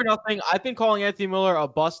 week. not for nothing, I've been calling Anthony Miller a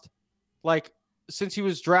bust, like since he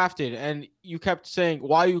was drafted, and you kept saying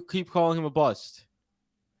why you keep calling him a bust.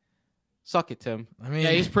 Suck it, Tim. I mean, Yeah,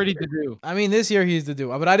 he's pretty to do. I mean, this year he's the dude,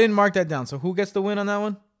 but I didn't mark that down. So who gets the win on that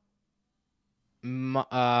one?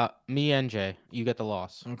 Me and Jay, you get the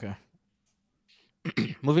loss. Okay.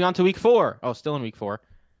 Moving on to week 4. Oh, still in week 4.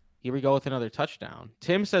 Here we go with another touchdown.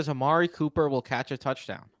 Tim says Amari Cooper will catch a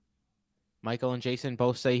touchdown. Michael and Jason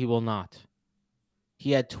both say he will not.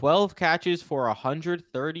 He had 12 catches for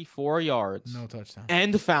 134 yards No touchdown.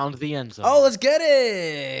 and found the end zone. Oh, let's get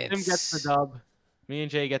it. Tim gets the dub. Me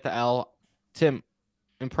and Jay get the L. Tim,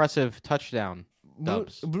 impressive touchdown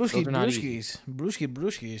dubs. Brewski, Those are not easy.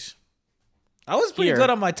 brewskis. I was pretty Here- good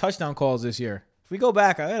on my touchdown calls this year. If we go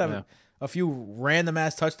back, I had Yeah. a few random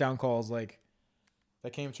ass touchdown calls like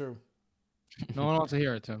that came true. No one wants to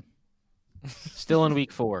hear it, Tim. Still in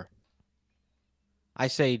week 4. I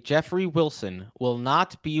say Jeffrey Wilson will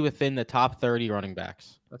not be within the top 30 running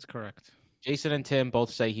backs. That's correct. Jason and Tim both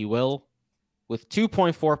say he will. With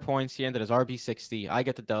 2.4 points, he ended as RB60. I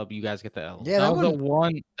get the dub. You guys get the L. Yeah, That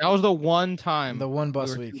was the one time. the one we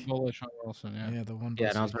bus were too week. bullish on Wilson. Yeah. Yeah, the one. Yeah,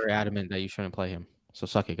 bus and I was week. very adamant that you shouldn't play him. So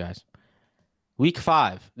suck it, guys. Week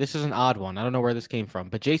 5. This is an odd one. I don't know where this came from,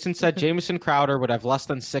 but Jason said Jamison Crowder would have less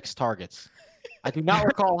than 6 targets. I do not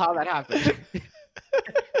recall how that happened.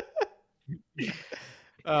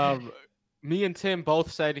 Me and Tim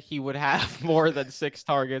both said he would have more than 6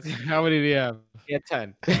 targets. How many do you have? He had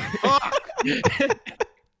 10.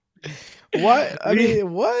 What? I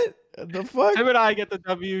mean, what the fuck? Tim and I get the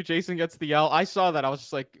W. Jason gets the L. I saw that. I was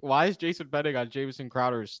just like, why is Jason betting on Jamison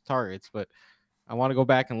Crowder's targets? But I want to go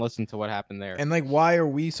back and listen to what happened there. And like, why are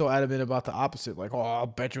we so adamant about the opposite? Like, oh, I'll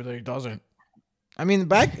bet you that he doesn't. I mean,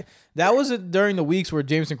 that was during the weeks where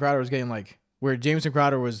Jameson Crowder was getting like, where Jameson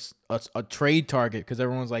Crowder was a trade target because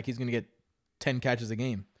everyone was like, he's gonna get 10 catches a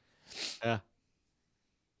game. Yeah.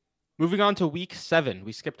 Moving on to week 7.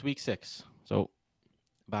 We skipped week 6. So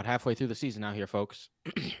about halfway through the season now here, folks.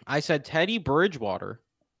 I said Teddy Bridgewater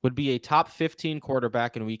would be a top 15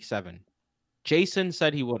 quarterback in week 7. Jason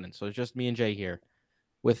said he wouldn't. So it's just me and Jay here.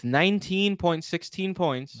 With 19.16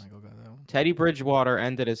 points, Michael got that one. Teddy Bridgewater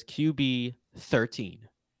ended as QB 13,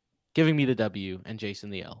 giving me the W and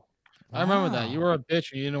Jason the L. I remember that. You Wow. were a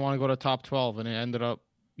bitch and you didn't want to go to top 12, and it ended up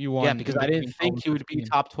you won. Yeah, because I didn't 13, think he would be 13.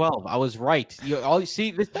 top 12. I was right. You see,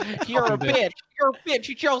 you're a bitch. You're a bitch.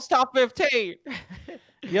 You chose top 15.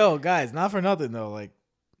 Yo, guys, not for nothing though. Like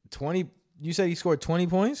 20. You said he scored 20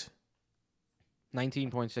 points.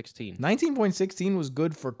 19.16. 19.16 was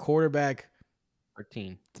good for quarterback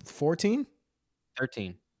 13. 14.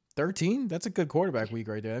 13. 13? That's a good quarterback week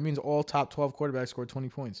right there. That means all top 12 quarterbacks scored 20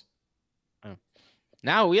 points.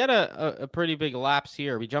 Now, we had a pretty big lapse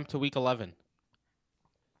here. We jumped to week 11.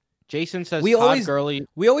 Jason says We Todd always- Gurley.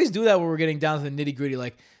 We always do that when we're getting down to the nitty gritty.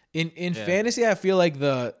 Like in Yeah. fantasy, I feel like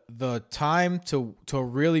the time to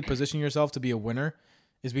really position yourself to be a winner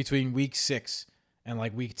is between week 6 and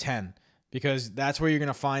like week 10, because that's where you're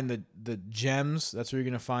gonna find the gems. That's where you're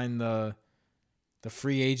gonna find the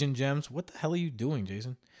free agent gems. What the hell are you doing,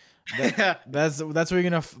 Jason? That's where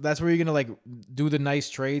you're gonna like do the nice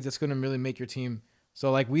trades. That's gonna really make your team. So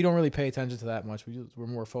like we don't really pay attention to that much. We're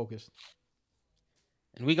more focused.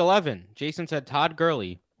 In week 11, Jason said Todd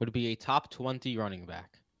Gurley would be a top 20 running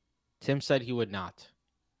back. Tim said he would not.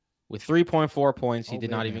 With 3.4 points, he Oh, did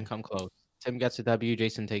not baby. even come close. Tim gets a W.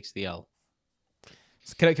 Jason takes the L.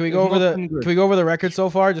 Can we go It's over looking good. can we go over the record so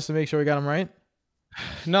far just to make sure we got them right?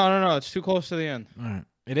 No. It's too close to the end. All right.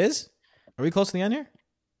 It is? Are we close to the end here?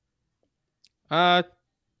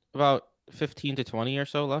 About 15 to 20 or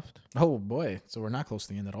so left. Oh boy. So we're not close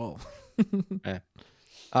to the end at all.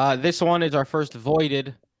 This one is our first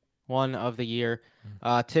voided one of the year.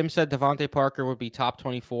 Tim said Devontae Parker would be top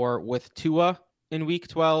 24 with Tua in week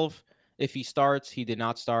 12. If he starts, he did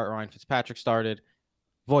not start. Ryan Fitzpatrick started.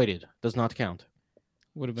 Voided. Does not count.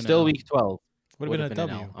 Would have been Still L. week 12. Would have been a an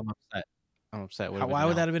W. L. I'm upset. Why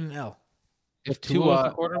would that have been an L? If Tua was the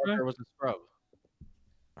Tua quarterback? Parker was a scrub.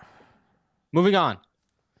 Moving on.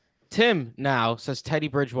 Tim now says Teddy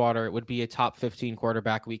Bridgewater would be a top 15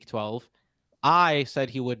 quarterback week 12. I said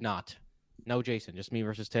he would not. No, Jason, just me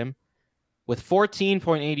versus Tim. With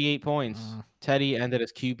 14.88 points, Teddy ended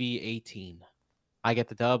as QB 18. I get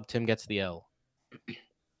the dub. Tim gets the L.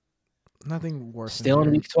 Nothing worse. Still than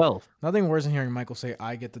in hearing, week 12. nothing worse than hearing Michael say,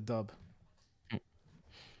 "I get the dub."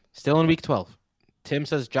 Still in week 12. Tim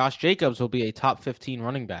says Josh Jacobs will be a top 15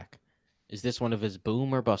 running back. Is this one of his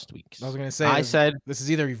boom or bust weeks? I was gonna say. I said this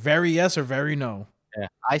is either very yes or very no. Yeah,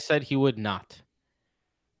 I said he would not.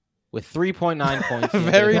 With 3.9 points. he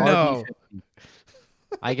ended Very as no. RB50.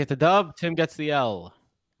 I get the dub. Tim gets the L.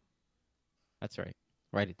 That's right.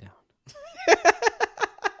 Write it down.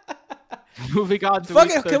 Moving on to Fuck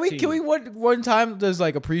week it. Can we 13. one time just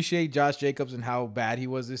like appreciate Josh Jacobs and how bad he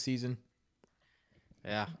was this season?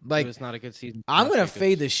 Yeah, Like, it was not a good season. for I'm Josh gonna Jacobs.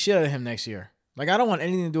 fade the shit out of him next year. Like I don't want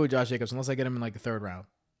anything to do with Josh Jacobs unless I get him in like the 3rd round.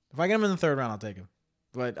 If I get him in the 3rd round, I'll take him.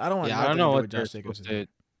 But I don't want. Yeah, I nothing don't know to do what with they're Josh Jacobs. supposed to.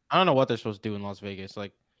 I don't know what they're supposed to do in Las Vegas.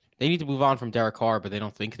 Like, they need to move on from Derek Carr, but they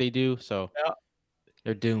don't think they do. So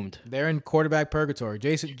they're doomed. They're in quarterback purgatory.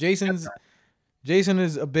 Jason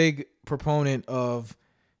is a big proponent of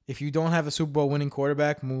if you don't have a Super Bowl winning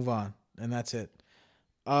quarterback, move on, and that's it.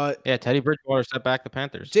 Yeah, Teddy Bridgewater set back the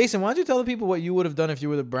Panthers. Jason, why don't you tell the people what you would have done if you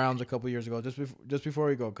were the Browns a couple years ago? Just before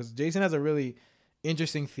we go, because Jason has a really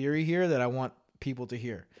interesting theory here that I want people to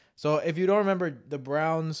hear. So if you don't remember, the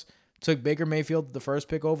Browns took Baker Mayfield the first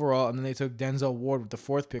pick overall, and then they took Denzel Ward with the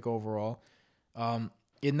fourth pick overall.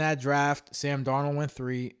 In that draft, Sam Darnold went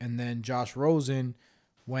 3, and then Josh Rosen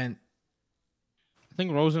went. I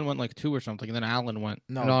think Rosen went like 2 or something, and then Allen went.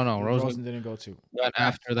 No. Rosen didn't go 2. Went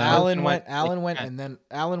after that. Allen went, and then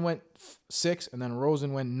Allen went 6, and then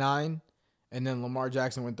Rosen went 9, and then Lamar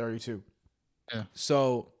Jackson went 32. Yeah.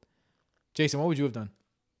 So, Jason, what would you have done?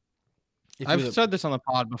 I've said this on the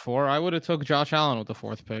pod before. I would have took Josh Allen with the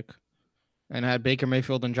 4th pick, and had Baker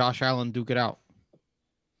Mayfield and Josh Allen duke it out.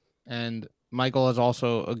 And Michael has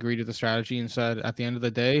also agreed to the strategy and said, at the end of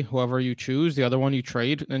the day, whoever you choose, the other one you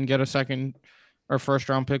trade and get a second or first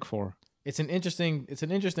round pick for. It's interesting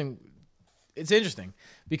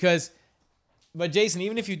because, but Jason,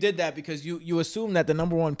 even if you did that, because you assume that the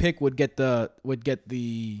number 1 pick would get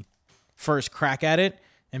the first crack at it,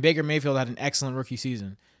 and Baker Mayfield had an excellent rookie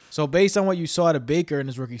season. So based on what you saw out of Baker in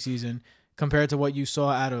his rookie season compared to what you saw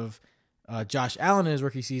out of Josh Allen in his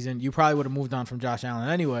rookie season, you probably would have moved on from Josh Allen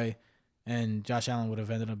anyway, and Josh Allen would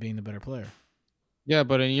have ended up being the better player. Yeah,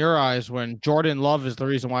 but in your eyes, when Jordan Love is the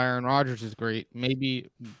reason why Aaron Rodgers is great, maybe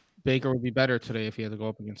Baker would be better today if he had to go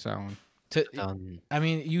up against Allen. I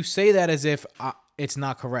mean, you say that as if it's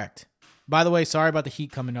not correct. By the way, sorry about the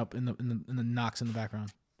heat coming up in the knocks in the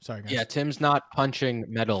background. Sorry, guys. Yeah, Tim's not punching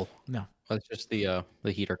metal. No, that's just the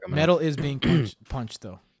heater coming. Metal is being punched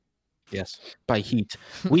though. Yes, by heat.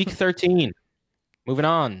 Week 13. Moving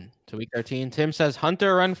on to week 13. Tim says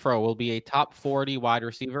Hunter Renfrow will be a top 40 wide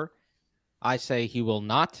receiver. I say he will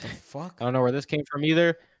not. The fuck? I don't know where this came from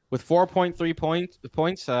either. With 4.3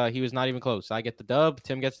 points, he was not even close. I get the dub.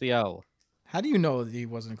 Tim gets the L. How do you know that he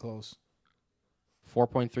wasn't close?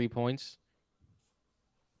 4.3 points.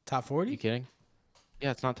 Top 40? You kidding? Yeah,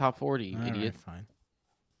 it's not top 40, you idiot. Right, fine.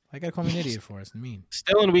 I gotta call me an idiot for it. It's mean.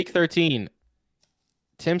 Still in week 13.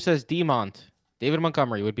 Tim says David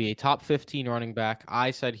Montgomery would be a top 15 running back. I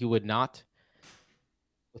said he would not.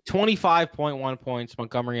 With 25.1 points,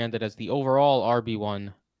 Montgomery ended as the overall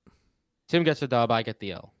RB1. Tim gets a dub. I get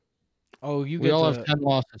the L. Oh, we all have 10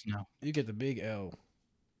 losses now. You get the big L.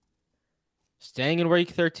 Staying in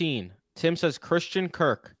week 13, Tim says Christian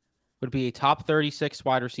Kirk would be a top 36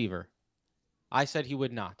 wide receiver. I said he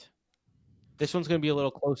would not. This one's going to be a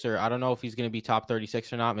little closer. I don't know if he's going to be top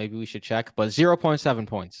 36 or not. Maybe we should check. But 0.7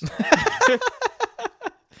 points.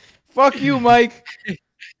 Fuck you, Mike.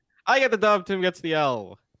 I get the dub. Tim gets the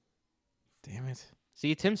L. Damn it.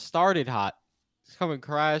 See, Tim started hot. It's coming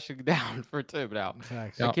crashing down for Tim now.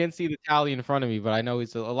 Facts. I can't see the tally in front of me, but I know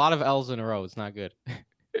he's a lot of L's in a row. It's not good.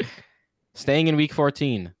 Staying in week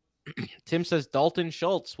 14. Tim says Dalton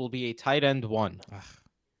Schultz will be a tight end 1. Ugh.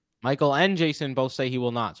 Michael and Jason both say he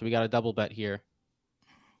will not, so we got a double bet here.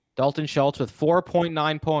 Dalton Schultz with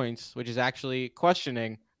 4.9 points, which is actually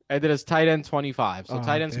questioning, ended as tight end 25. So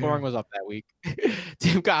tight end scoring was up that week.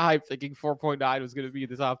 Tim got hyped thinking 4.9 was going to be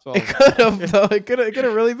the top 12. It could have, though. It could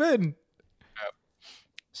have really been.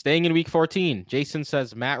 Staying in week 14, Jason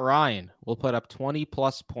says Matt Ryan will put up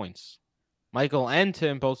 20-plus points. Michael and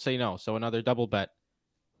Tim both say no, so another double bet.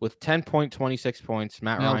 With 10.26 points,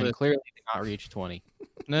 Matt Ryan clearly did not reach 20.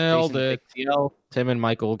 Nailed it. Tim and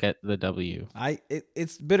Michael get the W.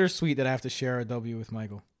 It's bittersweet that I have to share a W with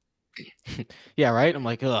Michael. Yeah, right? I'm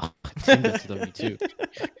like, ugh, Tim gets the W too.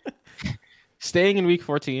 Staying in week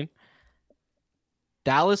 14,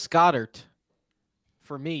 Dallas Goedert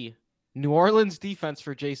for me. New Orleans defense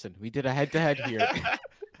for Jason. We did a head-to-head here.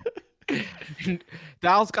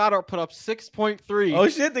 Dallas Goedert put up 6.3. Oh,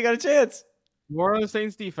 shit. They got a chance. New Orleans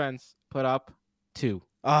Saints defense put up 2.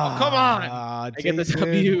 Oh, come on. I get the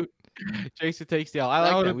W. Jason takes the L.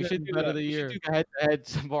 I like that. We should do that. We should do the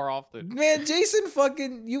head-to-head more often. Man, Jason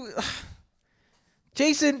fucking...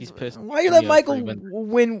 Jason, he's pissed. Why you let Michael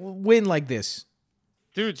win like this?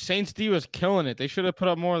 Dude, Saints D was killing it. They should have put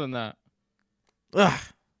up more than that. Ugh.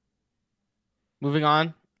 Moving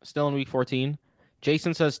on, still in week 14.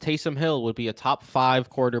 Jason says Taysom Hill would be a top 5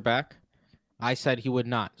 quarterback. I said he would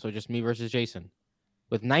not, so just me versus Jason.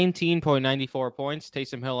 With 19.94 points,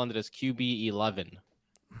 Taysom Hill ended as QB 11.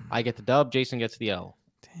 I get the dub, Jason gets the L.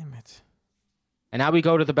 Damn it. And now we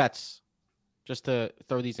go to the bets. Just to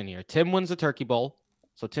throw these in here. Tim wins the Turkey Bowl,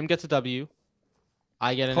 so Tim gets a W.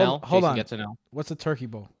 I get an L. Jason gets an L. What's the Turkey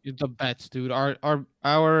Bowl? The bets, dude. Our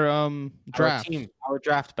draft. Our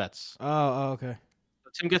draft bets. Oh, okay. So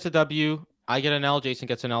Tim gets a W. I get an L. Jason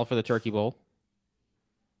gets an L for the Turkey Bowl.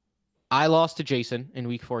 I lost to Jason in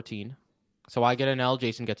week 14, so I get an L.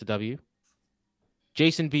 Jason gets a W.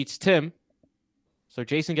 Jason beats Tim. So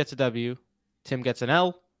Jason gets a W. Tim gets an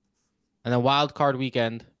L. And then wild card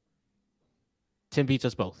weekend, Tim beats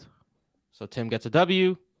us both. So Tim gets a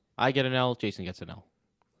W. I get an L. Jason gets an L.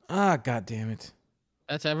 Ah, God damn it.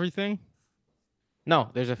 That's everything. No,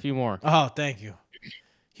 there's a few more. Oh, thank you.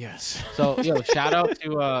 Yes. So, shout out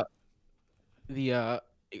to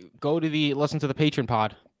listen to the Patreon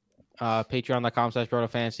pod,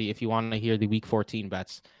 patreon.com/BrotoFantasy if you want to hear the week 14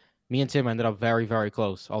 bets. Me and Tim ended up very, very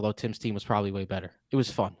close, although Tim's team was probably way better. It was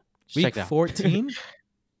fun. Just Week check it out. 14? What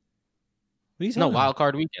are you No, talking wild about?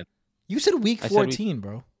 card weekend. You said week I said week- 14,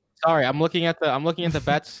 bro. Sorry, I'm looking at the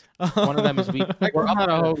bets. One of them is week. We're up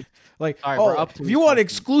to, Like, Sorry, oh, we're up to if week you want 14.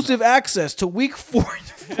 exclusive access to week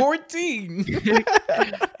 14.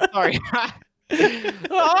 Sorry.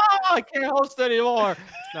 I can't host anymore.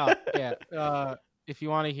 No, yeah. If you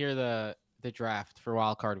want to hear the draft for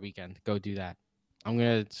wild card weekend, go do that. I'm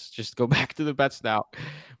gonna just go back to the bets now.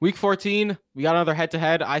 Week 14, we got another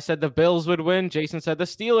head-to-head. I said the Bills would win. Jason said the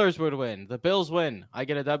Steelers would win. The Bills win. I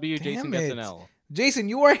get a W. Damn Jason gets it. an L. Jason,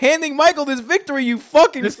 you are handing Michael this victory, you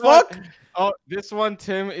fucking This fuck. This one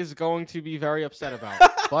Tim is going to be very upset about. Damn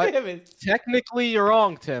But it. technically, you're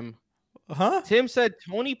wrong, Tim. Huh? Tim said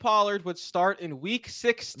Tony Pollard would start in week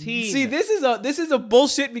 16. See, this is a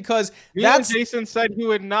bullshit because Me that's and Jason said he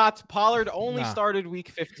would not. Pollard only Nah. started week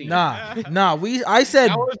 15. nah. I said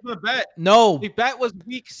That was the bet. no. The bet was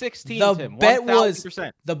week 16, The Tim. bet was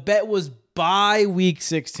 1000%. the bet was by week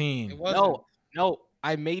 16. It wasn't. No.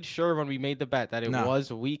 I made sure when we made the bet that it No.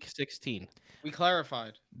 was week 16. We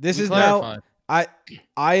clarified. This We is now clarified.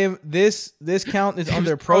 I am this count is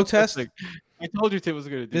under protest. I told you Tim was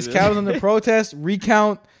going to do This this. count is under protest.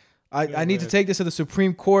 Recount. I need to man. take this to the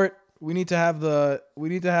Supreme Court. We need to have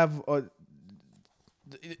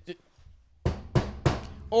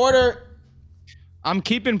order. I'm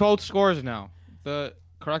keeping both scores now. The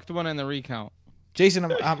correct one and the recount. Jason,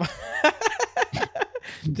 I'm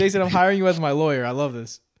Jason, I'm hiring you as my lawyer. I love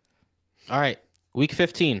this. All right. Week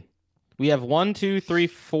 15. We have 1, 2, 3,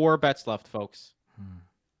 4 bets left, folks.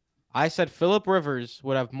 I said Phillip Rivers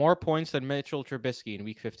would have more points than Mitchell Trubisky in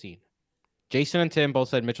week 15. Jason and Tim both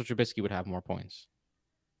said Mitchell Trubisky would have more points.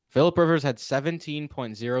 Phillip Rivers had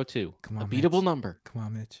 17.02. Come on, a beatable Mitch. number. Come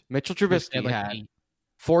on, Mitch. Mitchell Trubisky like had eight.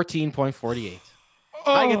 14.48.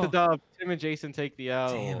 I get the dub. Tim and Jason take the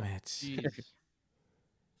L. Damn it. Jeez.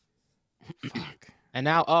 Fuck. And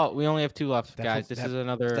now, we only have 2 left, That guys. put- This is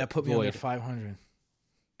another That put me under void. 500.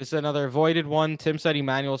 This is another voided one. Tim said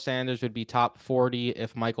Emmanuel Sanders would be top 40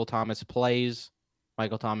 if Michael Thomas plays.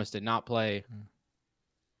 Michael Thomas did not play.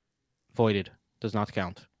 Voided. Does not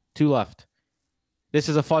count. 2 left. This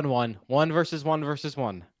is a fun one. 1 versus 1 versus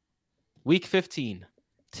 1. Week 15.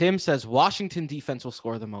 Tim says Washington defense will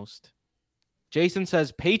score the most. Jason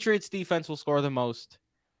says Patriots defense will score the most.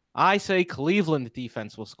 I say Cleveland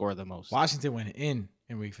defense will score the most. Washington went in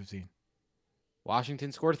week 15.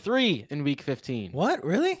 Washington scored 3 in week 15. What?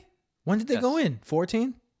 Really? When did they go Yes. in?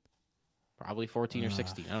 14? Probably 14 or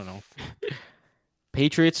 16. I don't know.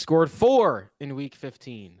 Patriots scored 4 in week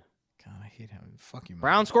 15. God, I hate having fuck you.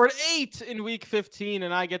 Brown scored 8 in week 15,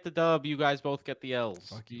 and I get the dub. You guys both get the L's.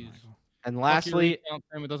 Fuck you, Michael. And Fuck your lastly, recount,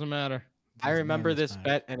 Tim, it doesn't matter. I Doesn't remember matter, this it's fine.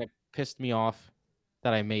 bet, and it pissed me off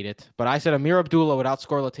that I made it. But I said Amir Abdullah would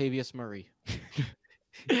outscore Latavius Murray.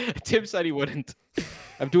 Tim said he wouldn't.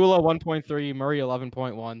 Abdullah 1.3, Murray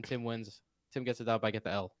 11.1. Tim wins. Tim gets the dub. I get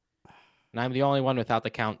the L. And I'm the only one without the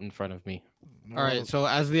count in front of me. All right, so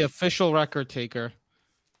as the official record taker,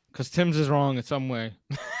 because Tim's is wrong in some way,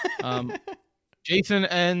 Jason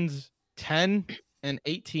ends 10 and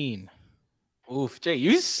 18. Oof, Jay,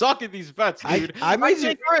 you suck at these bets, dude. I made you.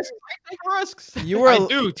 take risks. I take risks. You were. I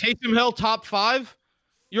do. Taysom Hill top 5.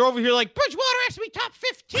 You're over here like Bridgewater has to be top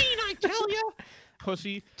 15. I tell you,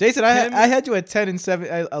 pussy. Jason, Tim- I had you at 10 and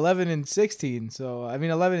 7, 11 and 16. So I mean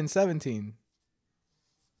 11 and 17.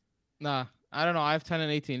 Nah, I don't know. I have 10 and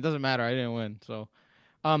 18. It doesn't matter. I didn't win. So,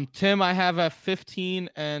 Tim, I have at 15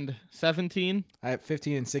 and 17, I have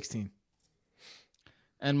 15 and 16.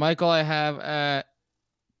 and Michael, I have at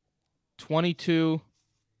 22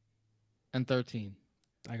 and 13.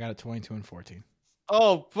 I got a 22 and 14.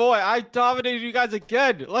 Oh boy, I dominated you guys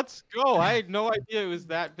again. Let's go. I had no idea it was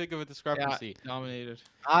that big of a discrepancy. Dominated.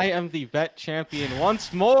 I am the bet champion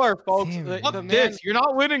once more, folks. Damn The, it. the Fuck man this. You're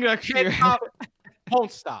not winning next can't year. stop,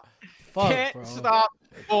 won't stop. Fuck, Can't bro. stop,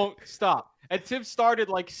 won't stop. And Tim started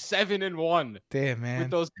like 7-1 Damn, man.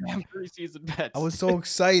 with those damn preseason bets. I was so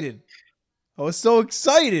excited.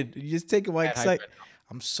 You just taking my Bad hype excitement. right now.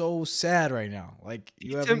 I'm so sad right now. Like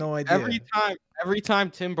you have Tim, no idea. Every time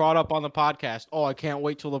Tim brought up on the podcast, oh, I can't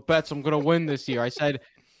wait till the bets. I'm gonna win this year. I said,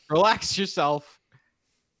 relax yourself.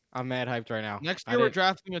 I'm mad hyped right now. Next year, we're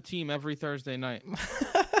drafting a team every Thursday night.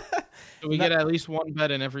 So we get at least one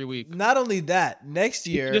bet in every week. Not only that, next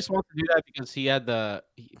year. He just wants to do that because he had the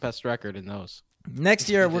best record in those. Next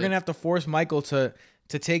year, we're going to have to force Michael to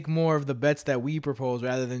take more of the bets that we propose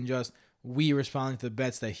rather than just we responding to the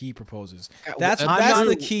bets that he proposes. That's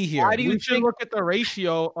the key here. Why do you look at the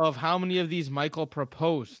ratio of how many of these Michael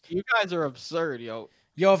proposed? You guys are absurd, yo.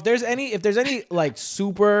 Yo, if there's any like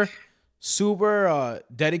super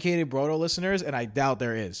dedicated Brodo listeners, and I doubt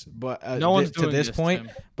there is, but no one's to this point.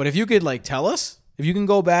 Tim. But if you could like tell us, if you can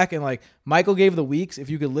go back and like Michael gave the weeks,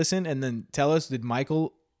 if you could listen and then tell us, did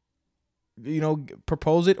Michael,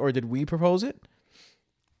 propose it or did we propose it?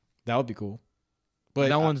 That would be cool. But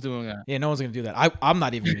no one's doing that. Yeah, no one's gonna do that. I'm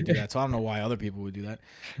not even gonna do that, so I don't know why other people would do that.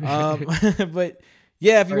 But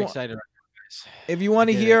yeah, if you want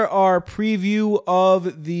to hear our preview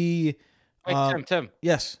of the Tim.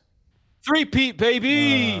 Yes. 3-peat,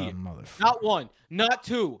 baby. Motherfucker. Not 1, not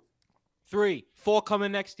 2, 3, 4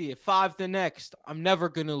 coming next year, 5 the next. I'm never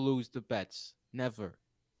gonna lose the bets. Never.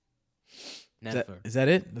 Is that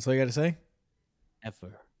it? That's all you got to say?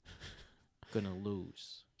 Never gonna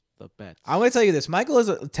lose the bets. I'm going to tell you this. Michael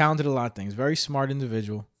is talented at a lot of things. Very smart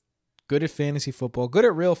individual. Good at fantasy football. Good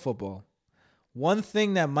at real football. One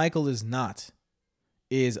thing that Michael is not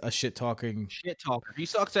is a shit talker. He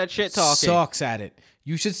sucks at shit talking. Sucks at it.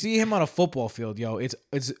 You should see him on a football field, yo. It's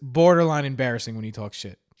borderline embarrassing when he talks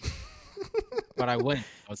shit. But I win. So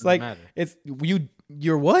it doesn't like matter.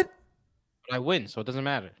 You're what? But I win, so it doesn't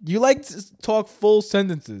matter. You like to talk full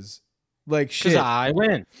sentences. Like shit. Because I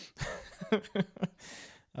win.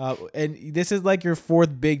 And this is like your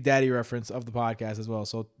 4th Big Daddy reference of the podcast as well.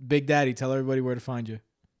 So Big Daddy, tell everybody where to find you.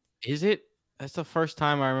 Is it? That's the first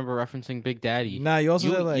time I remember referencing Big Daddy. Nah, you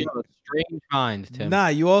also said like you have a strange mind, Tim. Nah,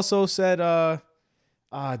 you also said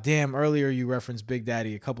damn, earlier you referenced Big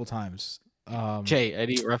Daddy a couple times. Jay,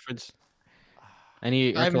 any reference?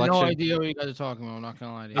 Any I have recollection? no idea what you guys are talking about. I'm not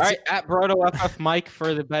gonna lie to you. All right, at BrodoFF Mike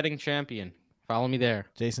for the betting champion. Follow me there.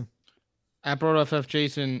 Jason. At BrodoFF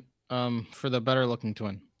Jason for the better looking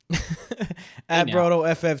twin. At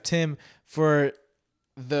BrodoFF Tim for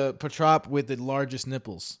the Patrop with the largest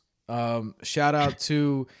nipples. Shout out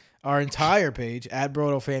to our entire page at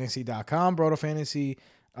BrodoFantasy.com, BrodoFantasy,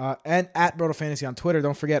 and at BrodoFantasy on Twitter.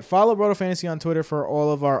 Don't forget, follow BrodoFantasy on Twitter for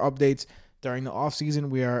all of our updates during the offseason.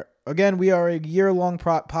 We are a year-long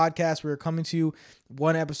podcast. We are coming to you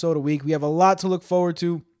 1 episode a week. We have a lot to look forward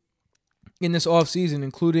to in this offseason,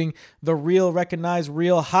 including the Real Recognize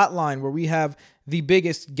Real hotline, where we have the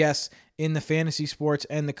biggest guests in the fantasy sports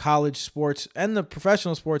and the college sports and the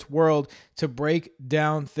professional sports world to break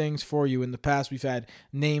down things for you. In the past, we've had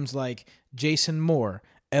names like Jason Moore,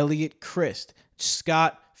 Elliot Christ,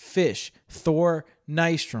 Scott Fish, Thor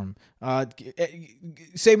Nystrom.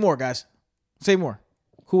 Say more, guys. Say more.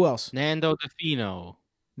 Who else? Nando Defino.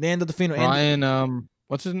 Ryan,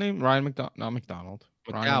 what's his name? Ryan McDonald. Not McDonald.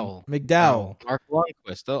 McDowell. Mark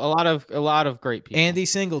Lundquist. A lot of great people. Andy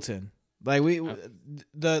Singleton. Like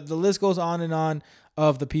the list goes on and on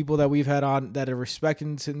of the people that we've had on that are respected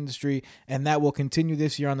in this industry, and that will continue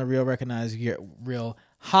this year on the Real Recognize Real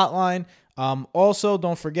hotline. Also,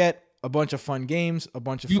 don't forget a bunch of fun games, a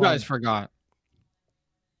bunch of You guys forgot.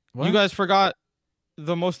 What? You guys forgot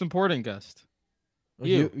the most important guest.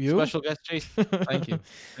 You? Special guest Jason. Thank you.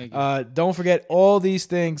 Thank you. Don't forget all these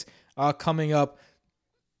things coming up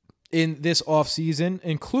in this off season,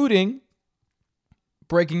 including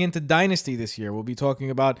breaking into Dynasty this year. We'll be talking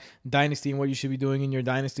about Dynasty and what you should be doing in your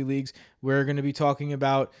Dynasty leagues. We're going to be talking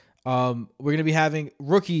about, we're going to be having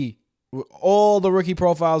all the rookie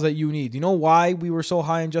profiles that you need. You know why we were so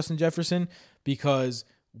high on Justin Jefferson? Because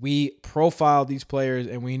we profiled these players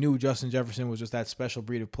and we knew Justin Jefferson was just that special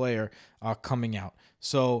breed of player coming out.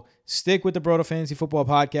 So stick with the Brodo Fantasy Football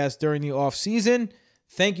Podcast during the off season.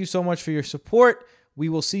 Thank you so much for your support. We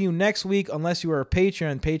will see you next week unless you are a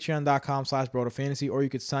Patreon, patreon.com/BrodoFantasy, or you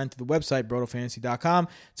could sign to the website, BrodoFantasy.com,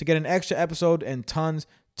 to get an extra episode and tons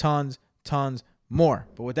more.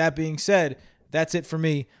 But with that being said, that's it for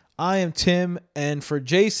me. I am Tim, and for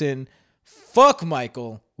Jason, fuck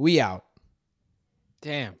Michael. We out.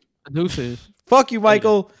 Damn. Deuces. Fuck you,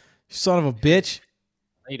 Michael. Son of a bitch.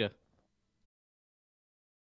 Later.